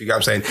life with you, if you get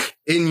what I'm saying.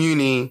 In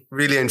uni,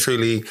 really and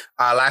truly,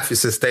 our life is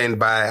sustained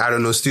by,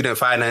 student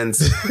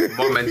finance,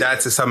 mom and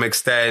dad to some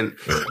extent,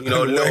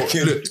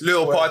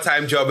 little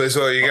part-time job as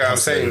well, you get what I'm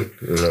saying?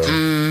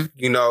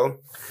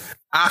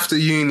 After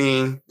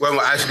uni, when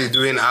we're actually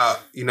doing our,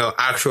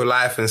 actual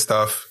life and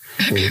stuff,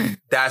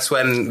 that's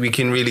when we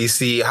can really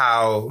see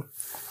how,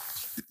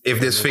 if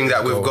this thing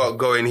that we've got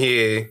going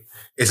here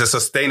is a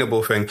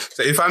sustainable thing.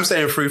 So if I'm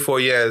saying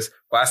 3-4 years,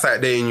 but I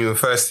started dating you in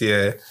first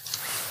year,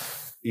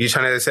 you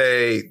trying to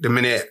say the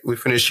minute we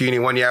finish uni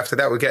 1 year after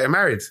that, we're getting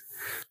married?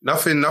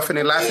 Nothing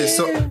in life is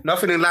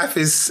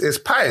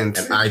piant.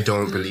 And I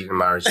don't believe in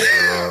marriage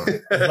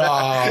anymore.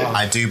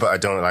 I do, but I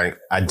don't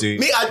I do.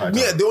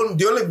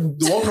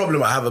 The one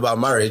problem I have about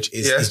marriage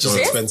is it's just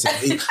expensive.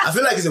 I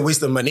feel like it's a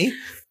waste of money.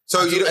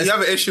 So you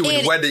have an issue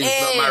with weddings,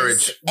 not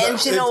marriage.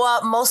 And you know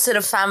what? Most of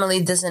the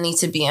family doesn't need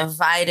to be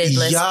invited.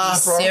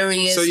 Let's be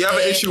serious. So you have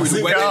an issue with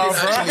weddings,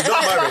 actually,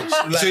 not marriage.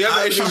 So you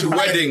have an issue with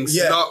weddings,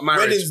 not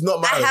marriage. Weddings,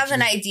 not marriage. I have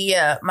an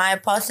idea. My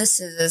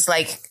hypothesis is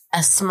like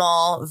a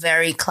small,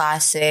 very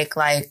classic,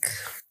 like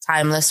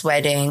timeless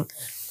wedding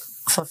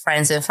for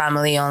friends and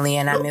family only,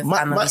 and I mean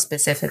family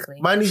specifically.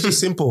 Mine is just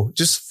simple.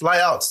 Just fly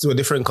out to a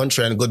different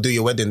country and go do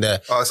your wedding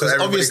there. Oh, so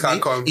everybody can't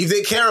come. If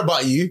they care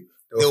about you,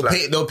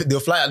 they'll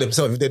fly out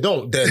themselves. If they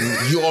don't, then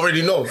you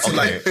already know. So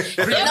like,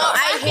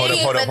 I hear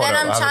you, but then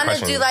I'm trying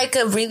to do like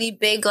a really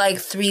big, like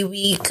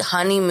 3-week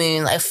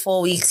honeymoon, like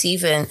 4 weeks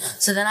even.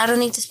 So then I don't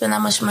need to spend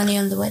that much money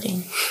on the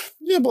wedding.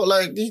 Yeah, but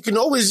like you can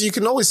always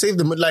save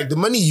the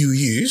money you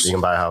use. You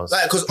can buy a house.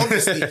 Like, because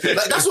obviously,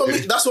 like that's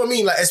what I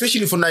mean. Like,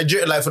 especially for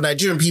Nigeria, like for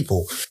Nigerian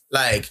people,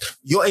 like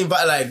you're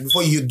invited, like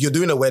before you're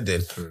doing a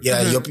wedding,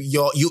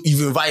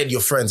 you've invited your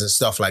friends and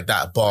stuff like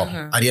that. But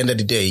at the end of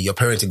the day, your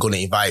parents are going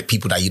to invite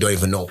people that you don't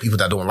even know, people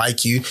that don't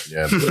like you.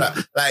 Yeah.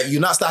 Like you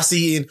not start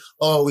seeing,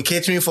 we're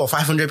catering for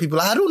 500 people.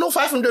 Like, I don't know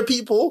 500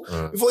 people.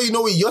 Before you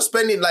know it, you're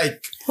spending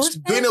like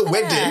doing a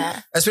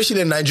wedding, especially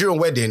a Nigerian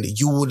wedding.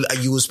 You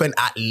would spend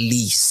at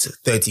least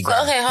 30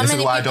 grand. Okay, this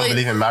is why I don't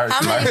believe in marriage.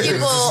 How many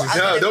people?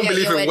 No, don't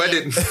believe in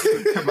wedding.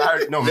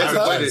 Marriage.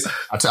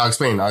 I'll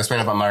explain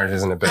about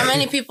marriages in a bit. How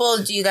many people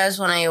do you guys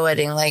want at your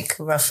wedding? Like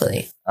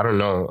roughly? I don't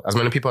know. As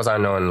many people as I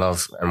know and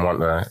love and want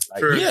the.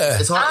 Yeah.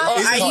 It's hard.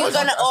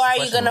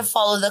 Are you gonna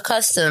follow the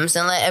customs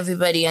and let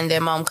everybody and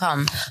their mom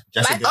come?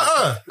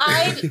 I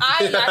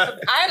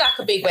like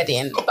a big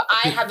wedding, but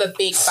I have a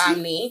big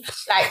family.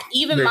 Like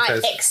even my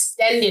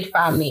extended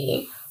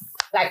family.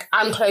 Like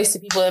I'm close to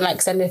people in my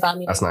extended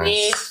family. That's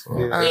nice.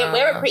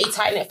 We're a pretty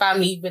tight knit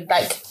family with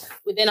like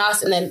within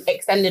us and then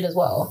extended as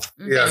well.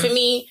 Yeah. So for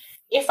me,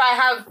 if I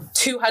have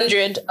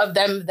 200 of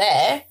them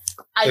there,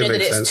 I know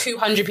that it's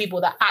 200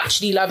 people that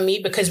actually love me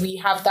because we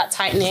have that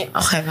tight knit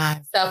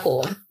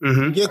circle.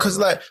 Mm-hmm. Yeah, because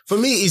like for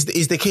me,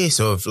 is the case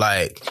of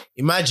like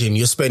imagine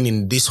you're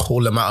spending this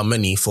whole amount of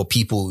money for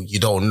people you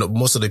don't know,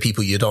 most of the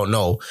people you don't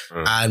know,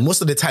 and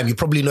most of the time you're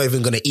probably not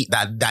even going to eat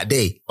that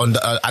day on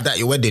the at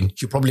your wedding.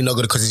 You're probably not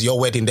going to because it's your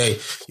wedding day.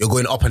 You're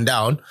going up and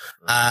down,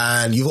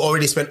 and you've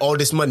already spent all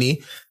this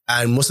money,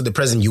 and most of the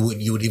present you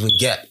would even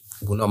get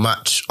will not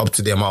match up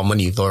to the amount of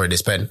money you've already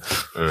spent.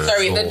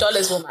 Sorry, the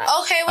dollars will match.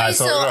 Okay, wait,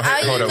 so are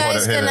you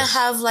guys going to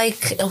have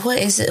like, what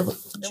is it?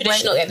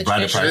 Traditional, yeah, the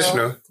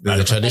traditional.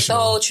 The traditional.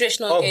 The whole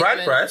traditional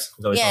bride price?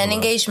 Yeah, an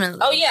engagement.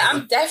 Oh yeah,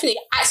 I'm definitely,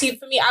 actually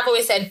for me, I've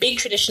always said big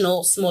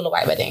traditional, smaller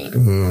white wedding.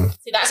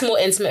 See, that's more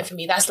intimate for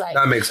me. That's like,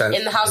 that makes sense.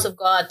 In the house of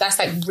God, that's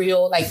like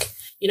real, like,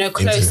 you know,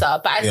 closer.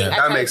 But I think I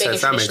kind of big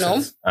traditional.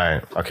 All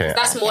right, okay.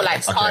 That's more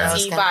like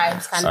party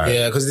vibes kind of thing.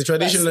 Yeah, because the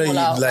traditional,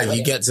 like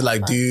you get to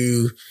like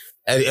do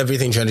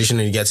everything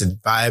traditional, you get to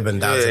vibe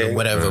and dance and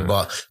whatever,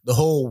 but the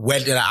whole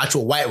wedding, the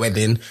actual white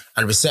wedding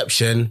and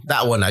reception,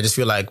 that one, I just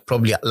feel like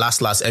probably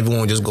last everyone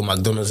will just go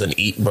McDonald's and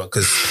eat, bro,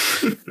 because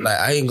like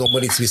I ain't got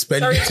money to be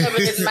spending. Sorry,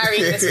 whoever is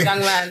marrying this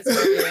young man.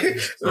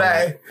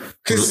 Like,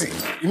 because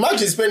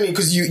imagine spending,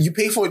 because you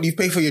pay for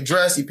your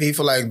dress, you pay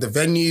for like the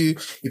venue,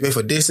 you pay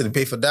for this and you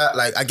pay for that.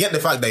 Like, I get the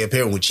fact that your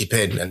parent would chip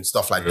in and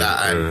stuff like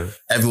that, and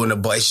everyone,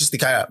 but it's just the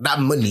kind of that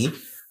money.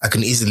 I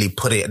can easily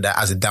put it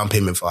as a down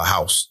payment for a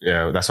house.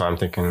 Yeah, that's what I'm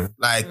thinking.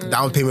 Like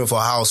down payment for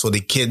a house for the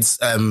kids,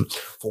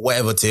 for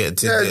whatever okay,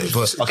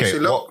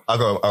 I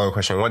got a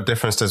question. What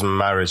difference does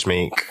marriage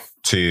make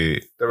to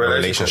the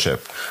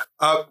relationship?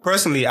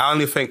 Personally, I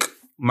only think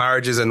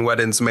marriages and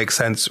weddings make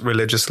sense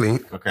religiously.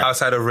 Okay.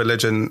 Outside of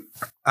religion,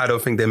 I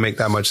don't think they make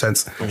that much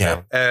sense.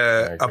 Yeah.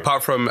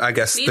 Apart from, I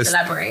guess, please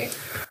elaborate.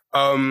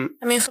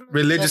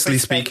 Religiously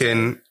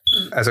speaking,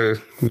 as a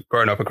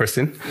growing up a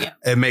Christian,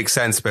 it makes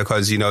sense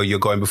because, you know, you're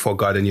going before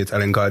God and you're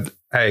telling God,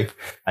 hey.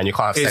 And you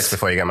can't have sex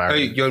before you get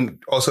married. You're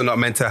also not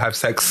meant to have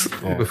sex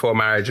before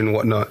marriage and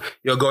whatnot.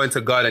 You're going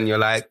to God and you're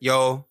like,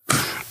 yo,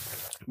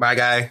 my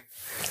guy,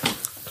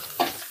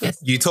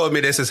 you told me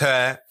this is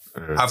her.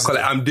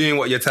 I'm doing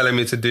what you're telling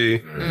me to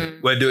do.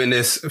 We're doing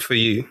this for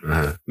you.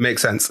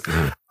 Makes sense.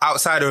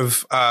 Outside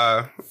of,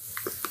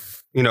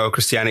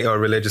 Christianity or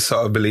religious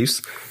sort of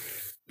beliefs,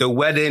 the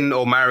wedding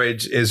or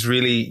marriage is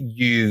really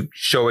you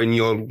showing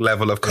your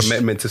level of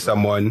commitment to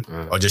someone.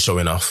 Or just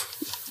showing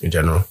off in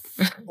general.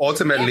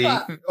 Ultimately,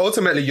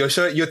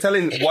 you're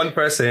telling one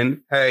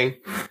person, hey,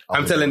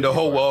 I'm telling the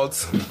whole world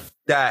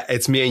that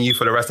it's me and you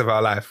for the rest of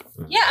our life.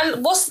 Yeah,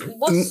 and what's I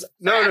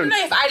don't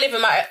know if I live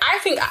in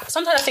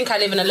sometimes I think I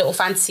live in a little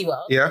fantasy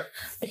world. Yeah.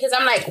 Because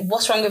I'm like,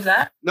 what's wrong with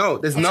that? No,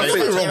 there's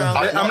nothing wrong.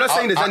 I'm not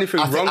saying there's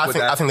anything wrong with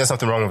that. I think there's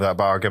something wrong with that,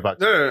 but I'll get back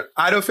to No,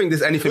 I don't think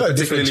there's anything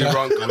particularly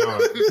wrong.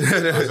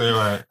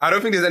 I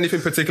don't think there's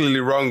anything particularly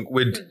wrong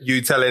with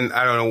you telling,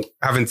 I don't know,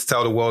 having to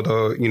tell the world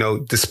or,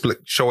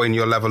 showing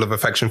your level of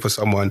affection for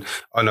someone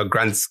on a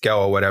grand scale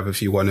or whatever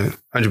if you want to,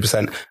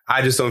 100%.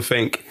 I just don't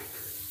think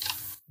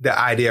the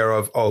idea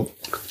of,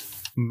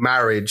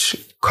 marriage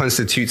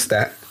constitutes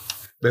that,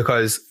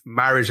 because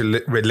marriage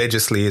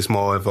religiously is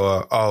more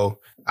of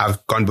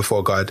I've gone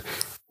before God.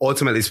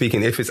 Ultimately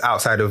speaking, if it's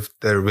outside of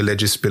the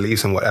religious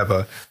beliefs and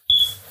whatever,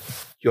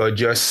 you're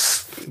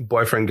just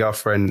boyfriend,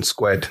 girlfriend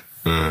squared.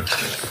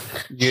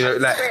 You know,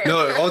 like,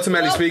 no,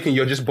 ultimately speaking,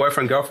 you're just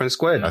boyfriend, girlfriend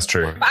squared. That's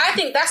true. But I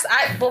think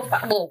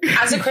well,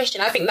 as a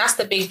Christian, I think that's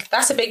a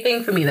big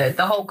thing for me, though.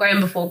 The whole going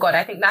before God.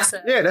 I think that's why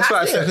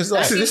I said.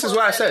 This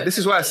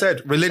is why I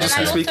said.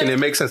 Religiously speaking, it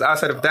makes sense.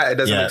 Outside of that, it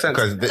doesn't make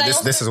sense.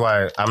 Because this is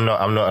why I'm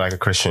not like a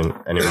Christian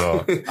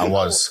anymore. I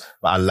was,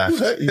 but I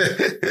left.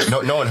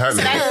 No one hurt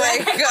me. Oh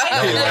my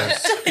God.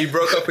 He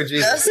broke up with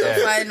Jesus. That's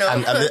so final.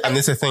 And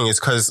this is the thing, is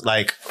because,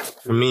 like,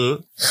 for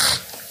me,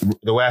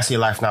 the way I see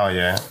life now,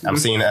 I'm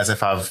seeing it as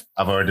if I've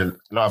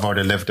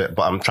already lived it,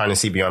 but I'm trying to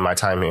see beyond my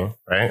time here,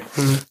 right?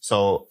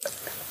 So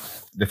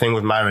the thing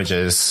with marriage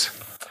is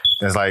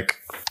there's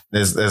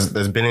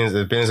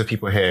billions of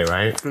people here,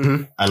 right?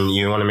 And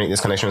you want to make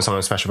this connection with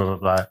someone special, blah,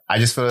 blah, blah. I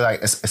just feel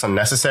like it's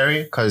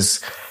unnecessary,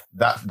 because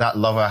that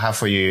love I have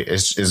for you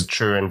is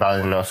true and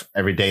valid enough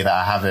every day that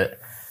I have it.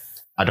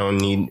 I don't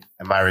need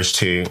a marriage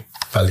to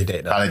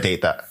validate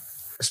that,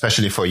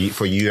 especially for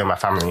you and my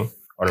family,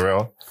 on the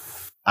real.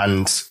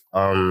 And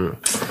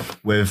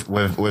with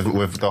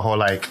the whole,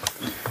 like,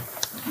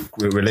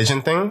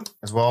 religion thing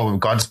as well,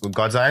 with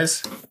God's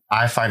eyes,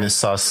 I find it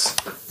sus.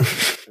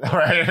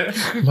 Right?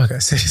 Like I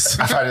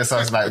said, I find it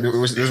sus. Like, it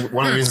was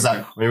one of the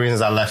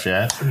reasons I left.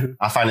 Yeah,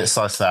 I find it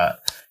sus that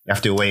you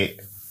have to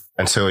wait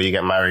until you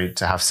get married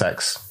to have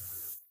sex,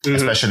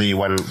 especially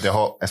when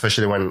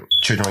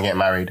children get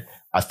married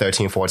at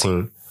 13,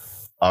 14.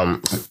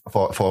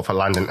 For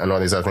land and all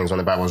these other things when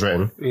the Bible was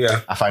written.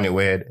 Yeah, I find it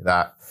weird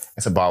that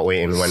it's about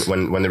waiting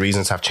when the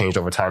reasons have changed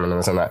over time and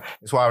this and that.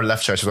 It's why I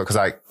left church, because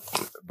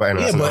but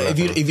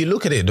if you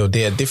look at it though,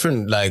 they are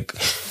different. Like,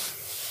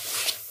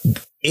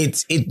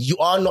 you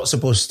are not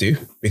supposed to,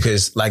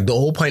 because, like, the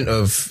whole point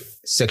of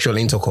sexual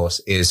intercourse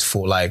is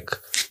for, like,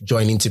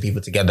 joining two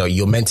people together.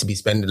 You're meant to be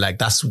spending, like,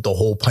 that's the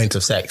whole point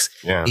of sex.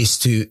 Yeah, is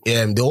to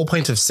the whole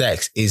point of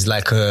sex is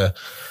like a.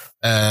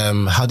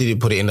 How did you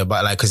put it in the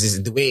back? Like,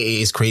 cause the way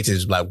it is created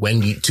is like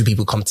when two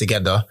people come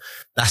together,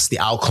 that's the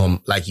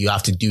outcome. Like, you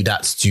have to do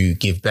that to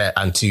give birth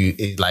and to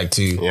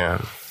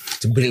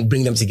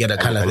bring them together,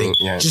 kind of thing.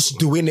 Yeah. Just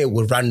doing it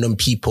with random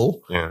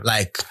people,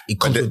 like, it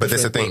comes with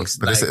different things.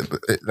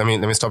 Let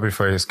me stop you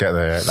before you just get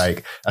there.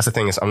 Like, that's the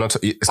thing, is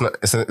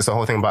it's the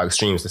whole thing about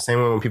extremes. The same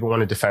way when people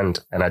want to defend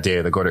an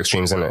idea, they go to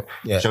extremes, isn't it?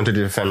 Yeah. She wanted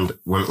to defend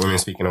women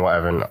speaking or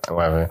whatever, and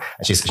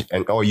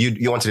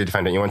you wanted to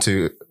defend it. You went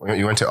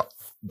to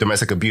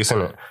domestic abuse,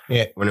 isn't it?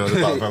 Yeah. When it was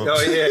about,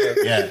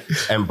 yeah.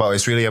 But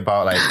it's really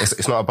about, like,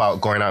 it's not about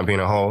going out and being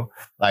a hoe.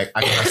 Like,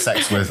 I can have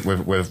sex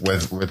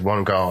with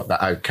one girl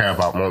that I care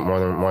about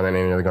more than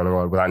any other girl in the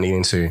world without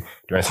needing to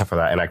do anything for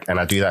that. And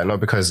I do that not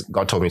because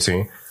God told me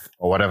to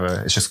or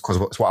whatever. It's just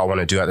because it's what I want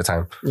to do at the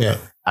time. Yeah.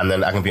 And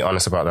then I can be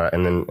honest about that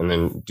and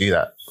then do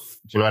that.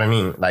 Do you know what I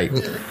mean? Like,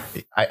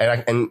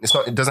 and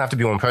it doesn't have to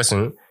be one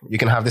person. You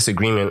can have this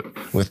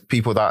agreement with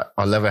people that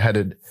are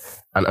level-headed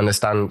and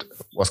understand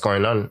what's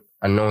going on.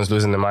 And no one's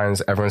losing their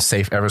minds. Everyone's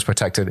safe. Everyone's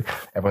protected.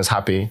 Everyone's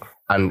happy.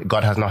 And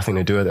God has nothing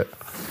to do with it.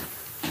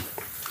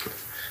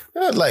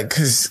 Yeah, like,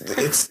 cause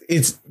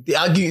it's the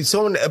argue.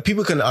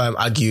 People can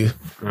argue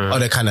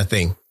other kind of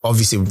thing.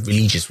 Obviously,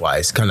 religious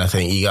wise, kind of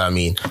thing. You know what I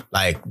mean?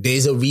 Like,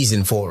 there's a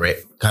reason for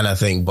it, kind of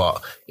thing.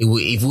 But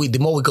the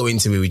more we go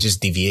into it, we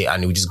just deviate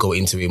and we just go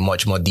into it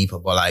much more deeper.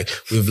 But like,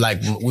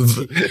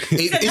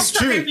 it's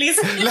true.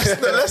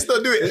 Let's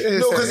not do it.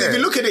 No, because if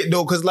you look at it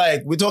though, because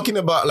like we're talking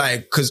about,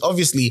 like, because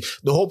obviously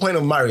the whole point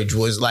of marriage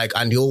was like,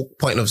 and the whole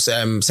point of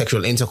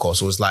sexual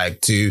intercourse was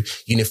like to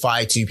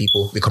unify two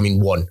people becoming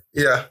one.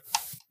 Yeah.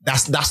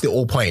 That's the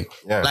whole point.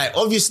 Yeah. Like,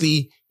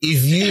 obviously,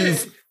 if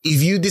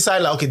you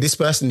decide, like, okay, this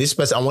person,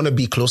 I want to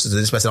be closer to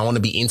this person, I want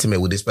to be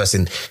intimate with this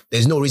person,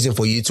 there's no reason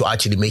for you to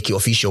actually make it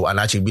official and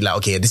actually be like,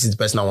 okay, this is the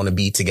person I want to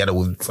be together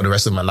with for the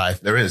rest of my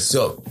life. There is.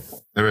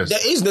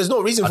 There's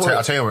no reason for it.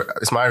 I'll tell you,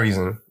 it's my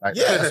reason. Like,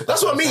 yeah,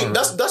 that's what I mean.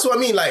 That's what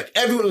I mean. Like,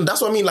 everyone, that's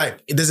what I mean.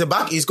 Like, it's a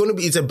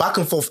back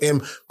and forth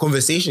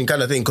conversation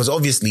kind of thing. Cause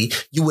obviously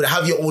you would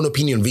have your own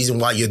opinion, reason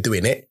why you're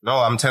doing it. No,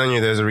 I'm telling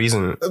you, there's a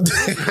reason.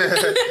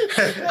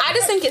 I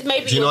just think it's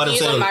maybe your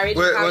views on marriage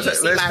and how you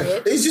see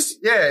marriage. It's just,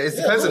 it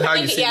depends on how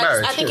you see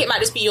marriage. I think it might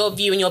just be your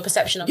view and your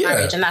perception of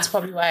marriage, and that's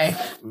probably why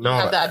you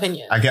have that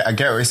opinion. I get what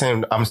you're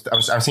saying. I'm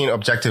seeing it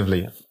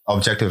objectively,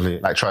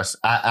 like, trust.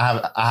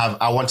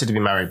 I wanted to be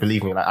married,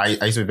 believe me. Like,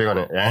 I used to be big on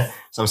it, yeah?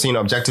 So I'm seeing it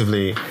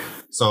objectively.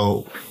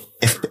 So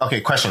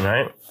question,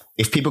 right?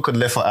 If people could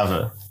live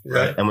forever,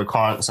 right? And we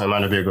can't, so it might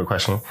not be a good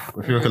question.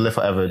 If people could live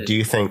forever, do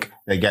you think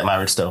they get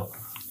married still?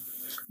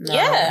 No,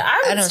 yeah,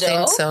 I don't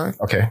think so.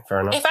 Okay,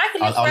 fair enough. If I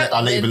could live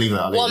I'll let you believe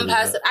that. One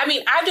person. I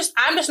mean, I'm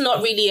just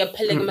not really a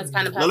polygamous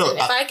kind of person. No,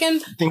 if I can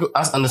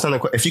understand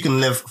the, if you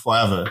can live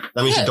forever,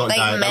 that means you don't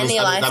die. Many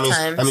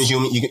lifetimes. That means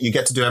you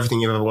get to do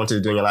everything you've ever wanted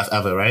to do in your life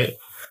ever, right?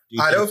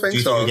 I don't think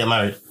so. Do you get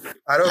married?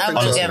 I don't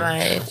think so. Get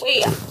married.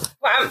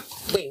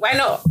 Wait, why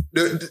not?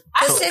 But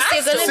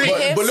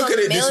look at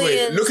it this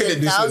way. Look at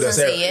it this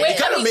way. It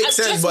kind of makes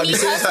sense, but at the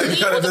same time, it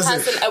kind of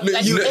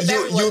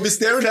doesn't. You'll be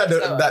staring at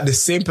the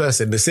same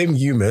person, the same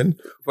human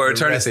for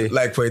eternity,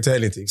 for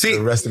eternity. See, for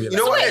the rest of your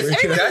life. You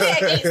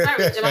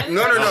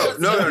know what?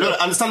 No.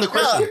 Understand the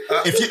question.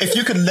 If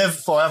you could live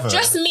forever,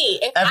 just me.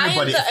 If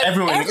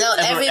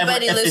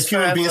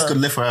human beings could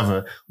live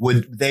forever,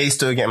 would they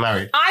still get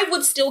married? I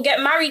would still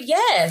get married.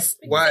 Yes.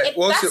 Why?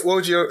 What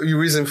would your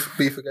reason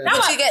be for getting married?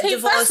 Would you get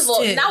divorced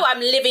too? Now I'm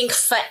living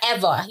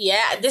forever.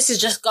 Yeah, this is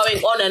just going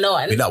on and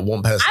on. With that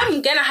one person,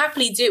 I'm gonna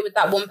happily do it with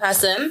that one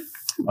person.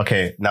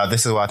 Okay, now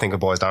this is what I think it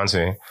boils down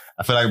to.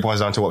 I feel like it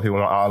boils down to what people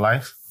want out of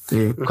life.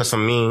 Because for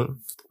me,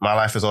 my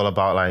life is all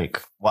about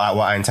like what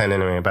I intend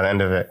anyway. By the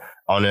end of it,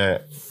 I want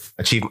to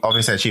achieve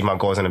my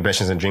goals and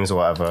ambitions and dreams or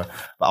whatever.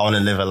 But I want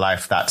to live a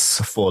life that's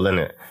full in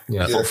it.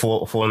 Yeah,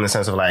 full in the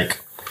sense of like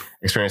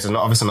experiences.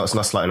 Not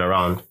slutting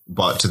around,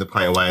 but to the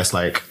point where it's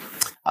like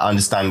I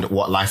understand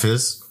what life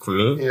is for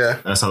me.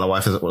 Yeah, I understand what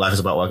life is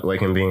about, what it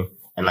can be,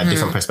 and like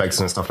different perspectives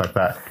and stuff like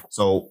that.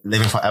 So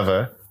living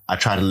forever, I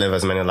try to live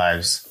as many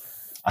lives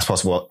as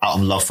possible out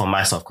of love for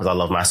myself because I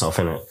love myself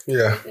in it.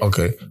 Yeah.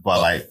 Okay. But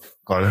like,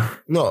 go on.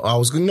 No, I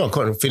was going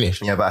to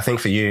finish. Yeah, but I think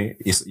for you,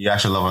 you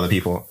actually love other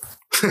people.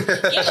 I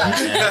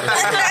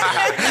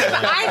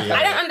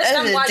don't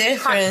understand why you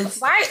can't.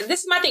 Why?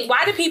 This is my thing.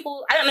 Why do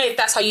people? I don't know if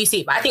that's how you see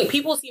it, but I think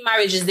people see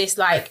marriage as this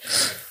like.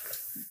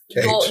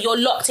 You're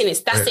locked in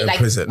it. That's it. Like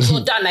prison.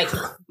 You're done. Like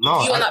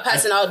no, you and that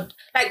person are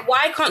like.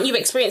 Why can't you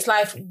experience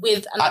life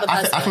with another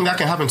person? I think that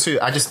can happen too.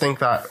 I just think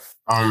that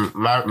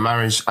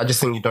marriage. I just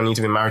think you don't need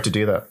to be married to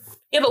do that.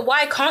 Yeah, but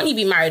why can't you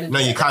be married? No,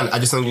 you can't. I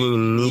just think you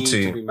need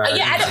to. Be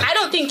married. I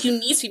don't think you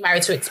need to be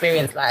married to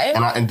experience life.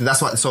 And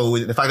that's what. So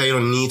the fact that you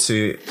don't need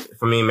to,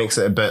 for me, makes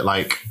it a bit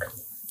like.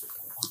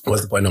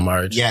 What's the point of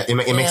marriage? Yeah, it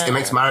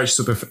makes marriage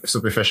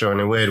superficial in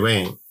a weird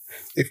way.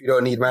 If you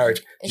don't need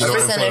marriage, it's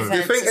just an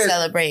event to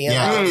celebrate.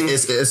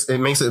 It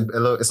makes it a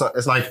little. It's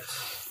like,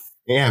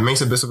 it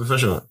makes it a bit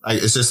superficial.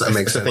 It's just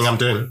it's the thing I'm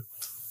doing.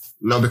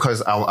 Not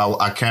because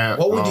I care.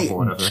 What would you?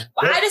 Or whatever.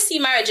 But I just see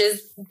marriage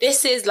as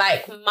this is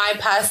like my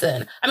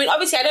person. I mean,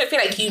 obviously, I don't feel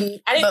like you.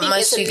 I don't think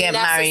it's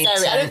necessary.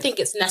 I don't think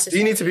it's necessary. Do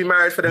you need to be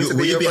married for them to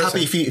be your person? Would you be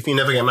happy if you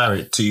never get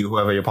married to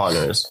whoever your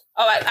partner is?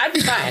 Oh, I'd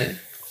be fine.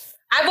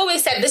 I've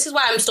always said, this is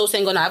why I'm still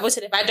single now. I've always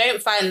said, if I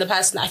don't find the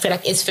person I feel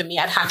like is for me,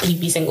 I'd happily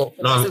be single.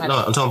 No,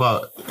 I'm talking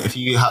about if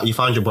you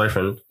find your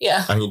boyfriend,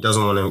 and he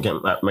doesn't want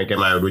to get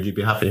married, would you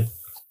be happy?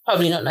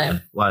 Probably not, no.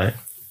 Why?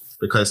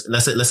 Because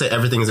let's say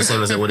everything is the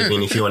same as it would have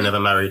been if you were never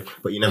married,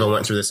 but you never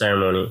went through the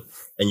ceremony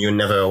and you were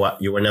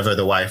never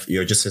the wife.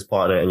 You're just his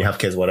partner and you have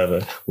kids,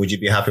 whatever. Would you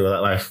be happy with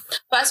that life?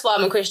 First of all,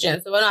 I'm a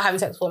Christian, so we're not having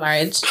sex before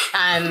marriage.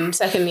 And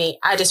secondly,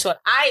 I just feel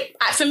it's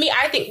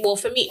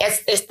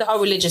the whole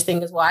religious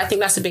thing as well. I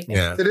think that's a big thing.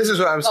 Yeah. So this is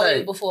what I'm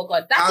saying. Before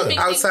God, that's a big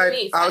thing for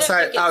me. So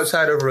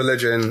outside of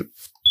religion.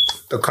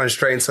 The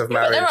constraints of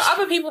marriage. But there are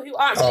other people who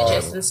aren't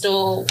religious and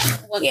still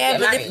want to get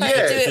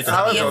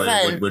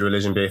married. Would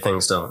religion be a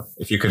thing still?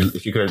 If you could,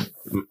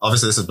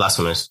 obviously this is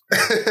blasphemous. I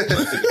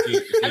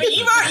mean,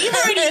 you've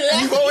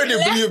already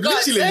left.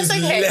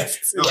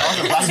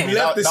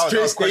 That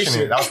was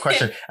question. That was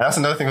and that's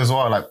another thing as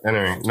well. Like,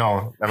 anyway,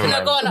 no.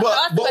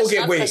 But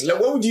okay, wait. Like,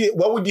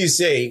 what would you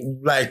say?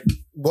 Like,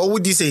 what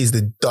would you say is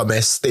the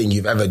dumbest thing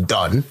you've ever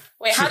done?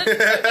 Wait, how did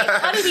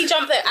he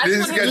jump there? I'm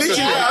just trying to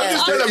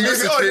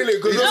move on,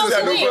 because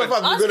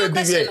we're going to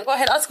deviate. Go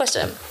ahead, ask a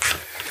question.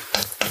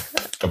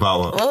 About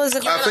what? What was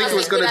it? I think it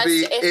was going to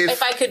be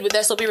if I could, would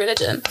there still be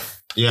religion?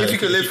 Yeah, if you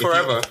could live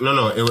forever.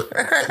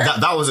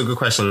 That was a good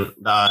question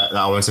that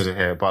I wanted to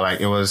hear. But like,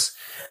 it was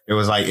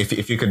like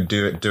if you could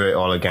do it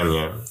all again,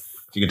 yeah.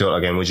 If you could do it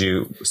again, would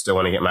you still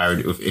want to get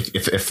married?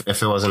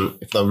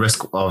 If the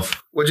risk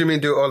of what do you mean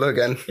do it all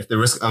again? If the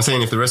risk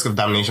of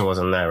damnation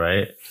wasn't there,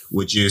 right?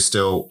 Would you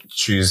still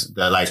choose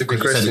because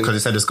you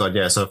said it's God,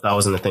 yeah. So if that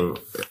wasn't the thing,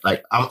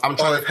 like I'm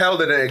trying. If hell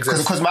didn't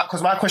exist,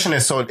 because my question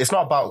is, so it's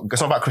not about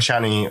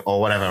Christianity or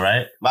whatever,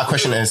 right? My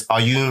question is, are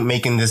you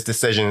making these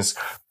decisions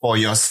for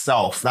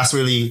yourself? That's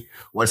really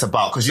what it's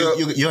about. Because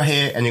you're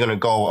here and you're gonna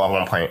go at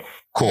one point.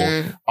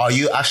 Cool. Are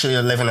you actually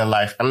living a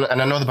life? And I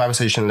know the Bible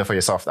says you shouldn't live for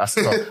yourself.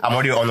 I'm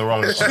already on the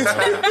wrong.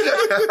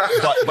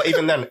 but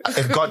even then,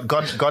 if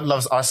God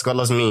loves us, God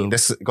loves me.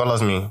 God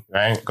loves me,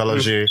 right? God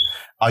loves you.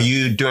 Are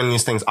you doing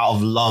these things out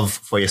of love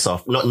for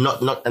yourself? Not.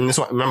 And this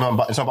one,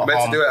 remember, it's not about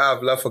meant to do it out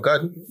of love for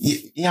God.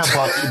 Yeah,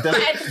 but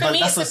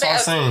that's what I'm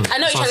saying. I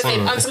know what you're trying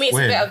to say. For me, it's a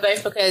bit of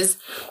both because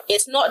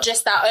it's not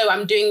just that. Oh,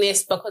 I'm doing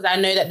this because I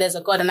know that there's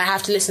a God and I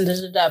have to listen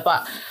to that.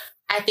 But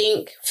I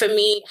think for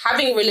me,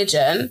 having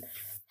religion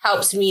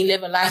helps me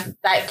live a life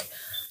like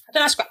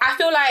I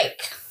feel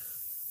like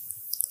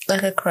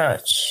a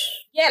crutch.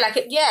 Yeah, like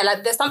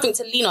there's something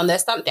to lean on.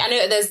 There's something I know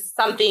that there's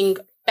something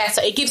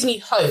better. It gives me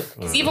hope.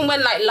 Because even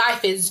when like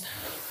life is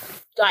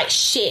like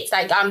shit,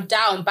 like I'm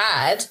down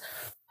bad,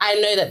 I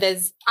know that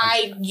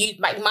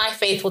my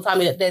faith will tell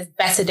me that there's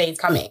better days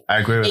coming. I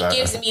agree with that. It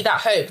gives me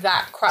that hope,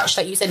 that crutch,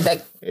 like you said,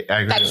 that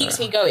keeps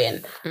me going.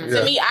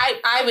 For me,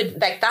 I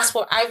would like that's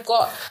what I've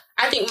got.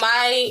 I think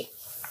my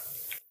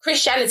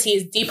Christianity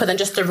is deeper than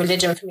just a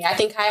religion for me. I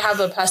think I have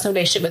a personal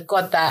relationship with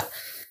God that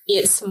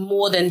it's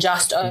more than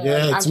just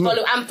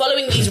I'm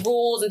following these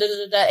rules and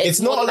It's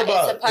not all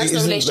about. It's a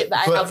personal relationship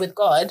that I have with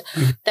God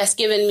that's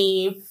given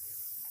me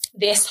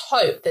this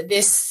hope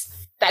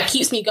that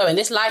keeps me going.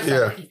 This life.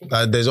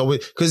 There's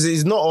always, because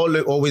it's not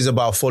always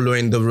about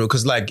following the rule.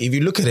 Because like if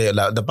you look at it,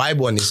 like the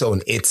Bible on its own,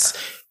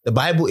 the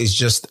Bible is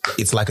just,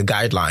 it's like a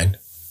guideline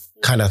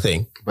kind of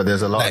thing. But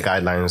there's a lot of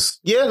guidelines.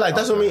 Yeah, like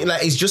that's what I mean.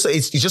 Like it's just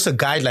a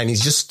guideline.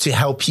 It's just to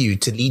help you,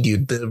 to lead you.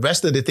 The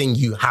rest of the thing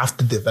you have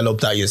to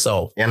develop that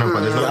yourself. Yeah, no,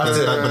 but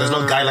there's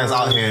no guidelines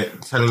out here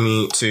telling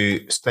me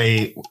to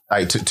stay,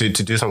 like to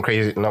do some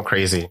crazy, not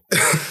crazy,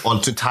 or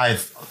to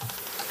tithe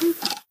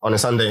on a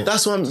Sunday.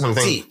 That's what I'm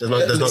saying. There's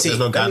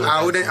no guidelines.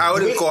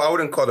 I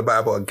wouldn't call the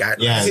Bible a guideline.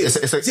 Yeah, it's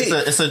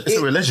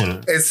a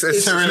religion. It's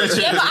a religion.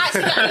 Yeah, but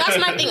that's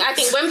my thing. I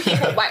think when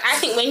people, like, I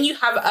think when you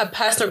have a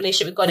personal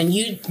relationship with God and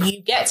you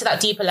get to that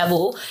deeper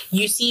level,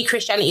 you see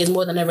Christianity as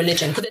more than a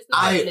religion. Because it's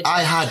not a religion.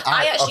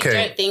 I actually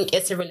don't think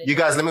it's a religion. You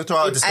guys, let me throw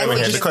out a disclaimer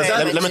here, because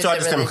let me throw out a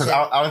disclaimer,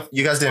 because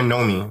you guys didn't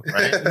know me,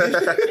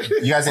 right?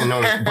 You guys didn't know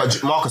me.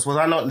 But Marcus, was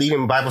I not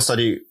leading Bible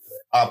study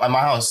at my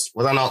house?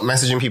 Was I not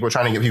messaging people,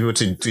 trying to get people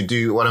to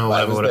do whatever?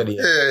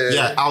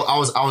 Yeah, I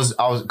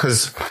was,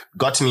 because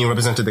God to me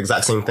represented the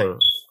exact same thing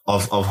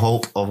of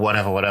hope, of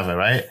whatever,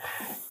 right?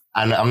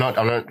 And I'm not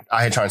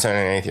I hate trying to turn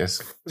an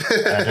atheist.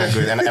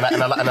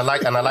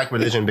 And I like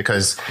religion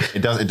because it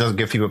does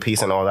give people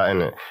peace and all that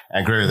in it. I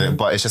agree with it.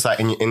 But it's just like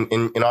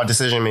in our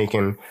decision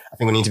making, I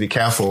think we need to be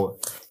careful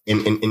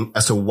in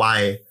as to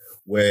why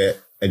we're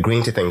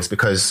agreeing to things,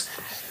 because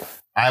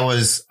I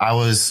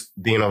was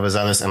being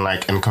overzealous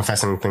and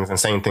confessing things and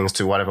saying things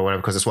to whatever,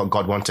 because it's what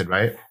God wanted,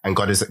 right? And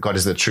God is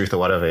the truth or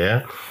whatever,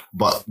 yeah?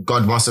 But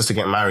God wants us to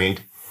get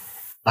married.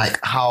 Like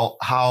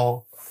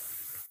how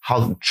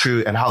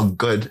true and how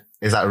good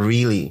is that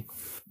really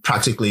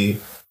practically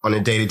on a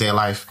day-to-day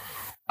life?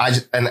 I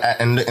just, and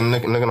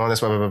looking at all this,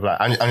 blah, blah, blah, blah.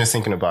 I'm just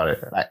thinking about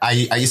it. Like I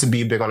used to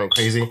be big on it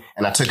crazy,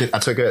 and I tried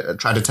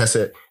to test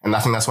it, and I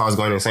think that's why I was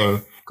going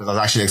insane. Because I was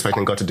actually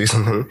expecting God to do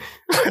something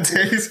for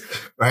days,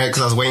 right?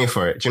 Because I was waiting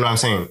for it. Do you know what I'm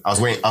saying? I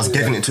was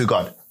giving it to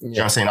God. Do you know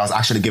what I'm saying? I was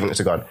actually giving it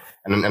to God.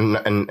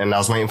 And I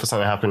was waiting for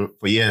something to happen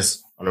for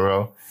years on a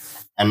row.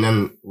 And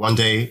then one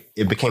day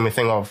it became a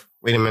thing of,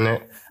 wait a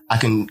minute, I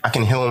can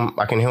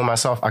heal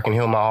myself. I can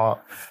heal my heart.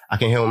 I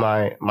can heal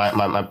my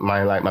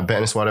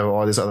bitterness, whatever,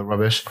 all this other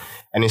rubbish.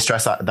 Any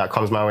stress that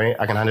comes my way,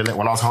 I can handle it.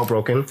 When I was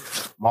heartbroken,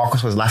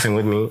 Marcus was laughing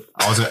with me.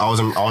 I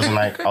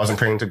wasn't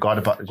praying to God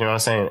about, you know what I'm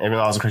saying? Even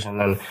though I was a Christian,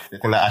 then the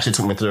thing that actually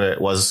took me through it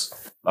was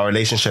my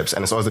relationships,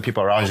 and it's always the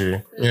people around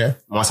you. Yeah.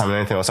 More time than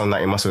anything, or something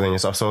that you must within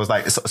yourself. So it's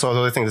like, so those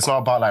other things. It's not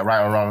about like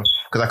right or wrong.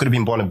 Because I could have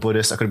been born a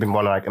Buddhist, I could have been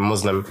born like a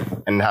Muslim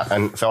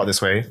and felt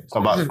this way. It's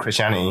not about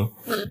Christianity.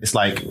 It's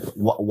like,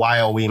 why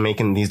are we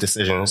making these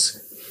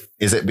decisions?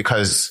 Is it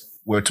because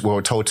we're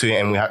told to,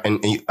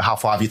 and how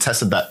far have you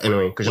tested that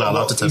anyway? Because you're not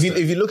allowed to test it.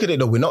 If you look at it,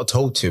 though, we're not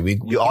told to.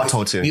 You are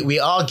told to. We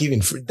are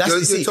given free.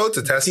 You're told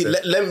to test it.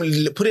 Let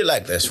me put it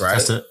like this, right?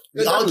 Test it.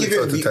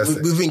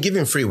 We've been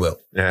given free will.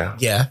 Yeah.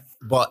 Yeah.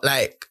 But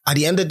like at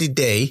the end of the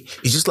day,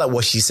 it's just like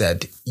what she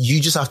said.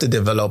 You just have to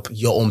develop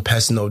your own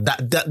personal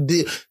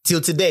till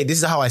today. This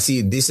is how I see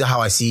it. This is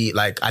how I see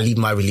like I live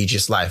my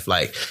religious life.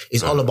 Like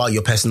it's all about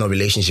your personal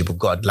relationship with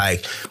God.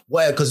 Like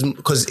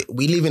because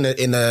we live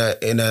in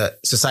a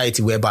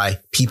society whereby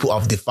people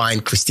have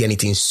defined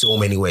Christianity in so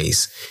many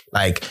ways.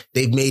 Like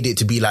they've made it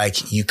to be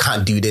like you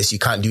can't do this, you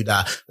can't do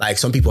that. Like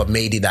some people have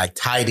made it like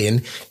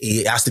tithing.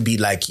 It has to be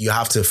like you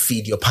have to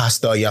feed your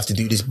pastor, you have to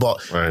do this,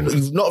 but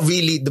not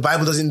really. The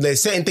Bible doesn't.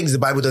 There's certain things the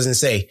Bible doesn't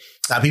say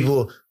that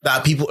people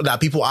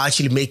are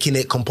actually making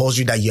it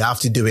compulsory that you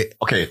have to do it.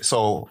 Okay,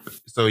 so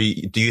do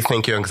you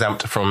think you're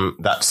exempt from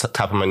that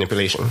type of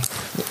manipulation?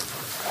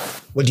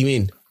 What do you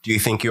mean? Do you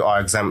think you are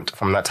exempt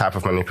from that type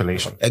of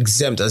manipulation?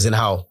 Exempt as in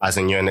how? As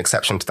in you're an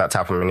exception to that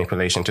type of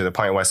manipulation, to the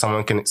point where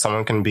someone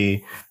can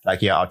be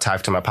like, yeah, I'll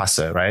tithe to my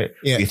pastor, right?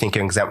 Yeah. Do you think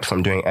you're exempt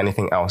from doing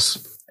anything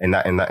else in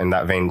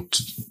that vein?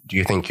 Do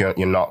you think you're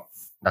not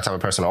that type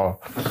of person at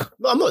all?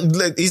 No, I'm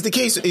not. Is the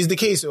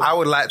case. I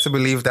would like to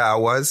believe that I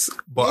was,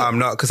 but I'm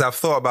not, because I've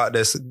thought about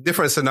this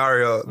different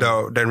scenario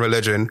though than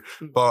religion.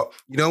 But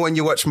you know, when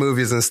you watch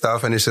movies and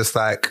stuff, and it's just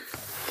like,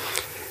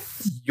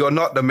 you're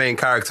not the main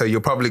character.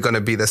 You're probably going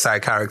to be the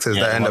side characters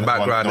that are in the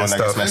background and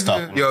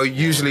stuff. You're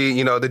usually,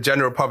 you know, the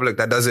general public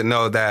that doesn't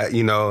know that,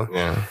 you know,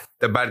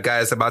 the bad guy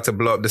is about to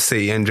blow up the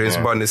city and James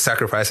Bond is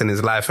sacrificing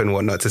his life and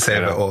whatnot to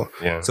save it all.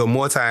 Yeah. So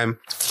more time,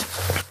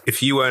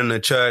 if you were in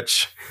a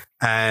church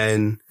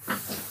and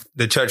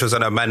the church was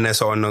on a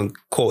madness or on a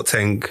court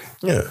thing,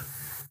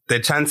 the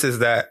chances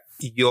that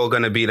you're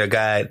going to be the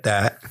guy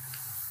that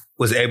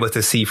was able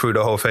to see through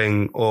the whole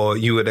thing, or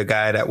you were the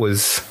guy that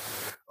was,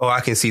 oh, I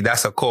can see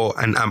that's a court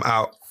and I'm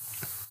out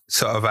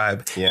sort of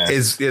vibe,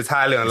 is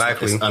highly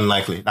unlikely. It's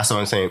unlikely. That's what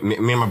I'm saying. Me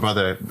and my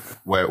brother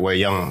were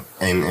young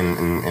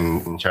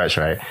in church,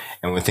 right?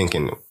 And we're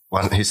thinking,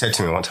 he said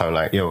to me one time,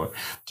 like, yo,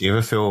 do you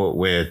ever feel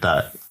weird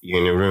that you're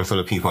in a room full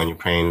of people and you're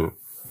praying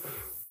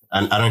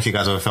and I don't know if you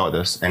guys ever felt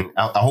this, and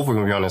I hope we're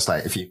gonna be honest,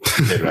 like if you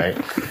did, right?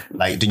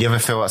 Like, did you ever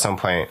feel at some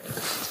point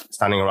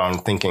standing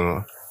around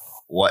thinking,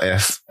 what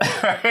if,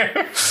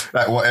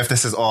 like, what if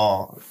this is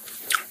all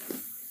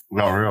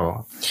not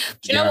real?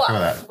 Do you know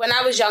what? When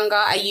I was younger,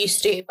 I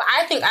used to, but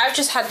I think I've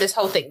just had this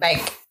whole thing.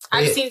 Like,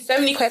 I've seen so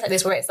many quotes like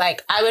this where it's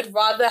like, I would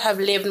rather have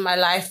lived my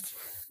life.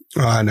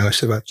 Oh, I know.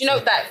 Do you know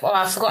that? Oh,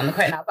 I've forgotten the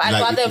quote now. But I'd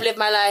rather have lived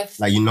my life.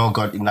 Like, you know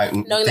God, like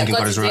thinking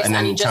God is real, and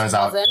then it turns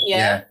out.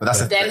 Yeah. But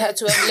that's then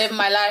to have lived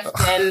my life,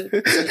 then.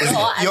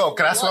 Yo,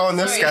 can I swear on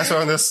this? Can I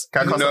swear on this?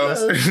 Can I on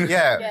this?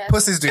 Yeah.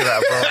 Pussies do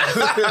that,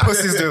 bro.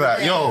 Pussies do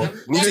that. Yo, you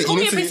need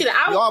to.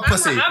 You're a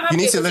pussy. You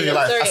need to live your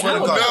life. I swear to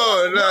God.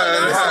 No.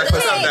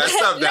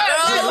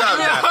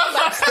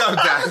 Stop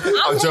that.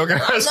 I'm joking.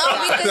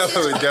 No,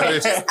 because you're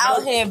just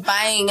out here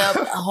buying up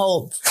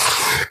hope.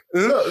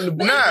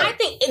 I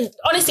think,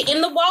 honestly, in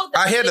the world,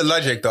 I hear the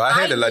logic though. I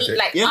hear the logic.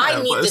 I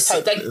need this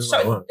hope.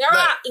 There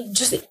are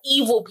just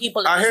evil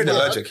people. I hear the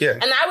logic. Yeah,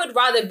 and I would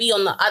rather be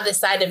on the other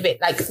side of it,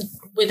 like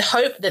with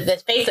hope that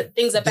there's faith that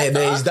things are better.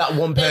 There is that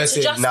one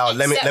person. Now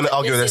let me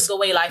argue this.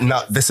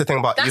 Now this is the thing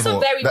about evil. That's a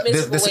very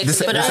miserable way to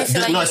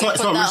live. No, it's not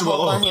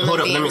miserable.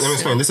 Hold up. Let me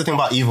explain. This is the thing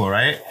about evil,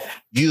 right?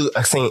 You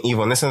are saying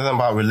evil, and this is the thing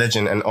about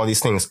religion and all these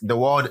things. The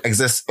world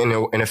exists in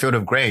a field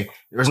of grey.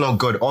 There is no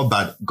good or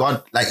bad.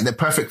 God, like the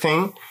perfect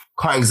thing,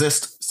 can't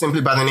exist simply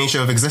by the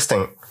nature of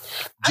existing.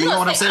 Do you know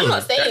what I'm saying? I'm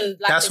not saying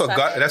that's what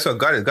God. That's what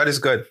God is. God is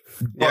good.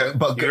 Yeah,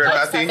 but good.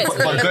 God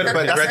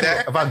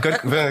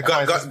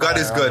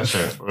is good.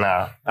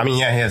 Nah, I mean,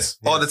 yeah, he is.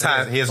 All the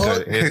time. He is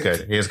good. He is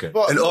good. He is good.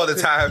 And all the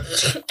time.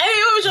 Hey,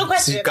 what was your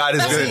question? God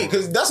is good.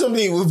 Because that's what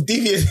we've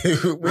deviated.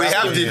 We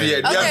have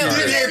deviated. We have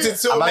deviated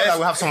so much.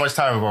 We have so much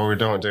time, but we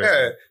don't do it.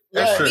 Yeah.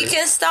 That's true. We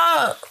can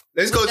stop.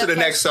 Let's go to the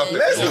next topic. I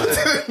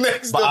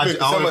want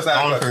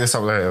to pick this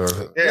up later.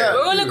 Yeah.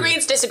 We're all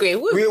agreeing to disagree.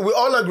 We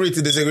all agree to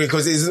disagree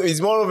because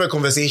it's more of a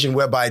conversation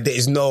whereby there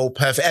is no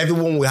perfect.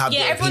 Everyone will have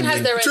their everyone opinion.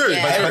 has their own. True,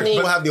 but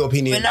everyone will have the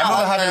opinion. I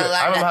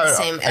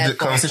remember having a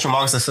conversation with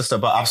Marcus' sister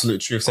about absolute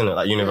truths in it,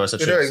 like universal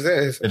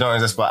truths. They don't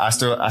exist. But I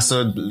still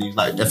believe,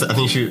 like, I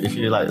think if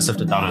you like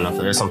sift it down enough,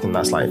 there is something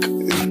that's like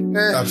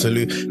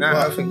absolutely.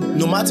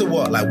 No matter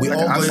what, like we're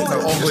all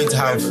going to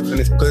have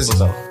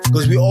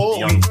because we all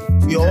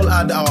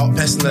had our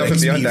personal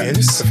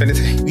experience. I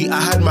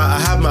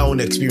have my own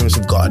experience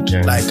with God.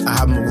 Yeah. Like I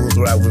have my with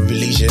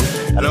religion.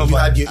 I know,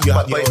 but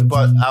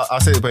I'll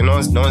say it, but no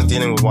one's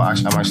dealing with what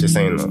I'm actually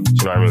saying though. Do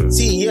you know what I mean?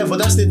 See, yeah, but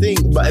that's the thing.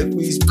 But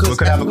it's because we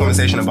could have a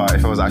conversation about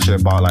if it was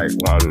actually about like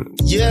one.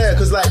 Yeah,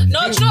 because like do you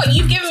know what?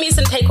 You've given me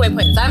some takeaway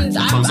points. I'm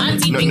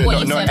deeping what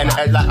you said. And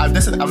like I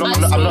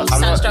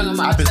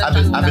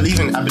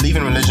believe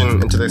in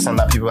religion to the extent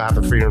that people have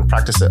the freedom to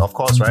practice it, of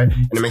course, right?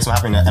 And it makes them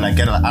happy. And I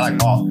get it. Like, I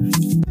like art.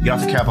 You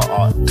have to care about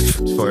art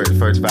for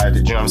it to bad. Do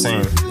you know what I'm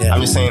saying? Yeah.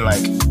 I'm just saying,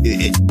 like,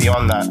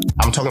 beyond that,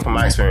 I'm talking from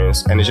my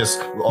experience, and it's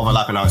just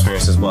overlapping our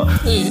experiences. But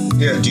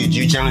do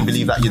you generally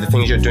believe that the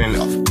things you're doing,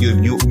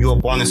 you're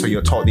born this way,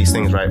 you're taught these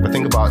things, right? But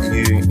think about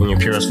you in your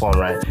purest form,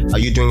 right? Are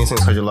you doing these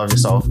things because you love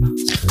yourself?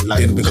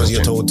 Like because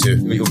you're told to.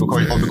 Because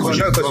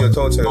you're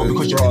told to. Or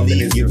because you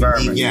believe the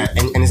environment. Yeah,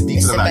 and it's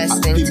deeper than that.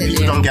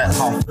 People don't get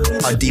how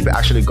deep it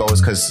actually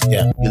goes because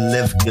you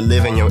live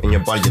in your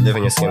body, you live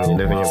in your skin, you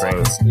live in your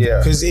brain. Yeah.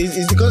 Because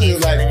it's because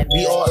like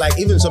we all like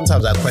even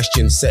sometimes I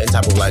question certain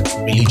type of like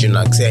religion,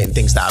 like certain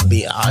things that are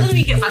being hard. How do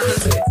we get back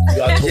into it?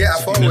 Yeah, I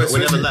thought we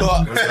never left.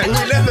 We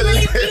never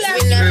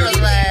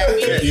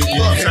left. You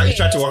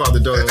tried to walk out the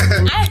door. I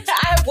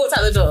walked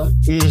out the door.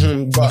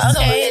 But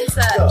okay,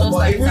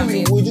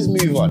 we'll just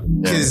move on.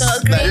 So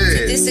agree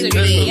to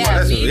disagree.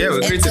 Yeah, we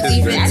agree to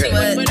disagree.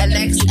 For the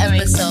next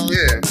episode.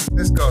 Yeah,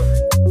 let's go.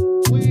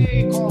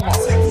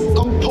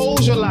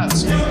 Composure,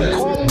 lads.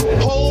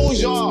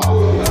 Composure.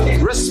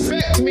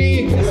 Respect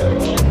me.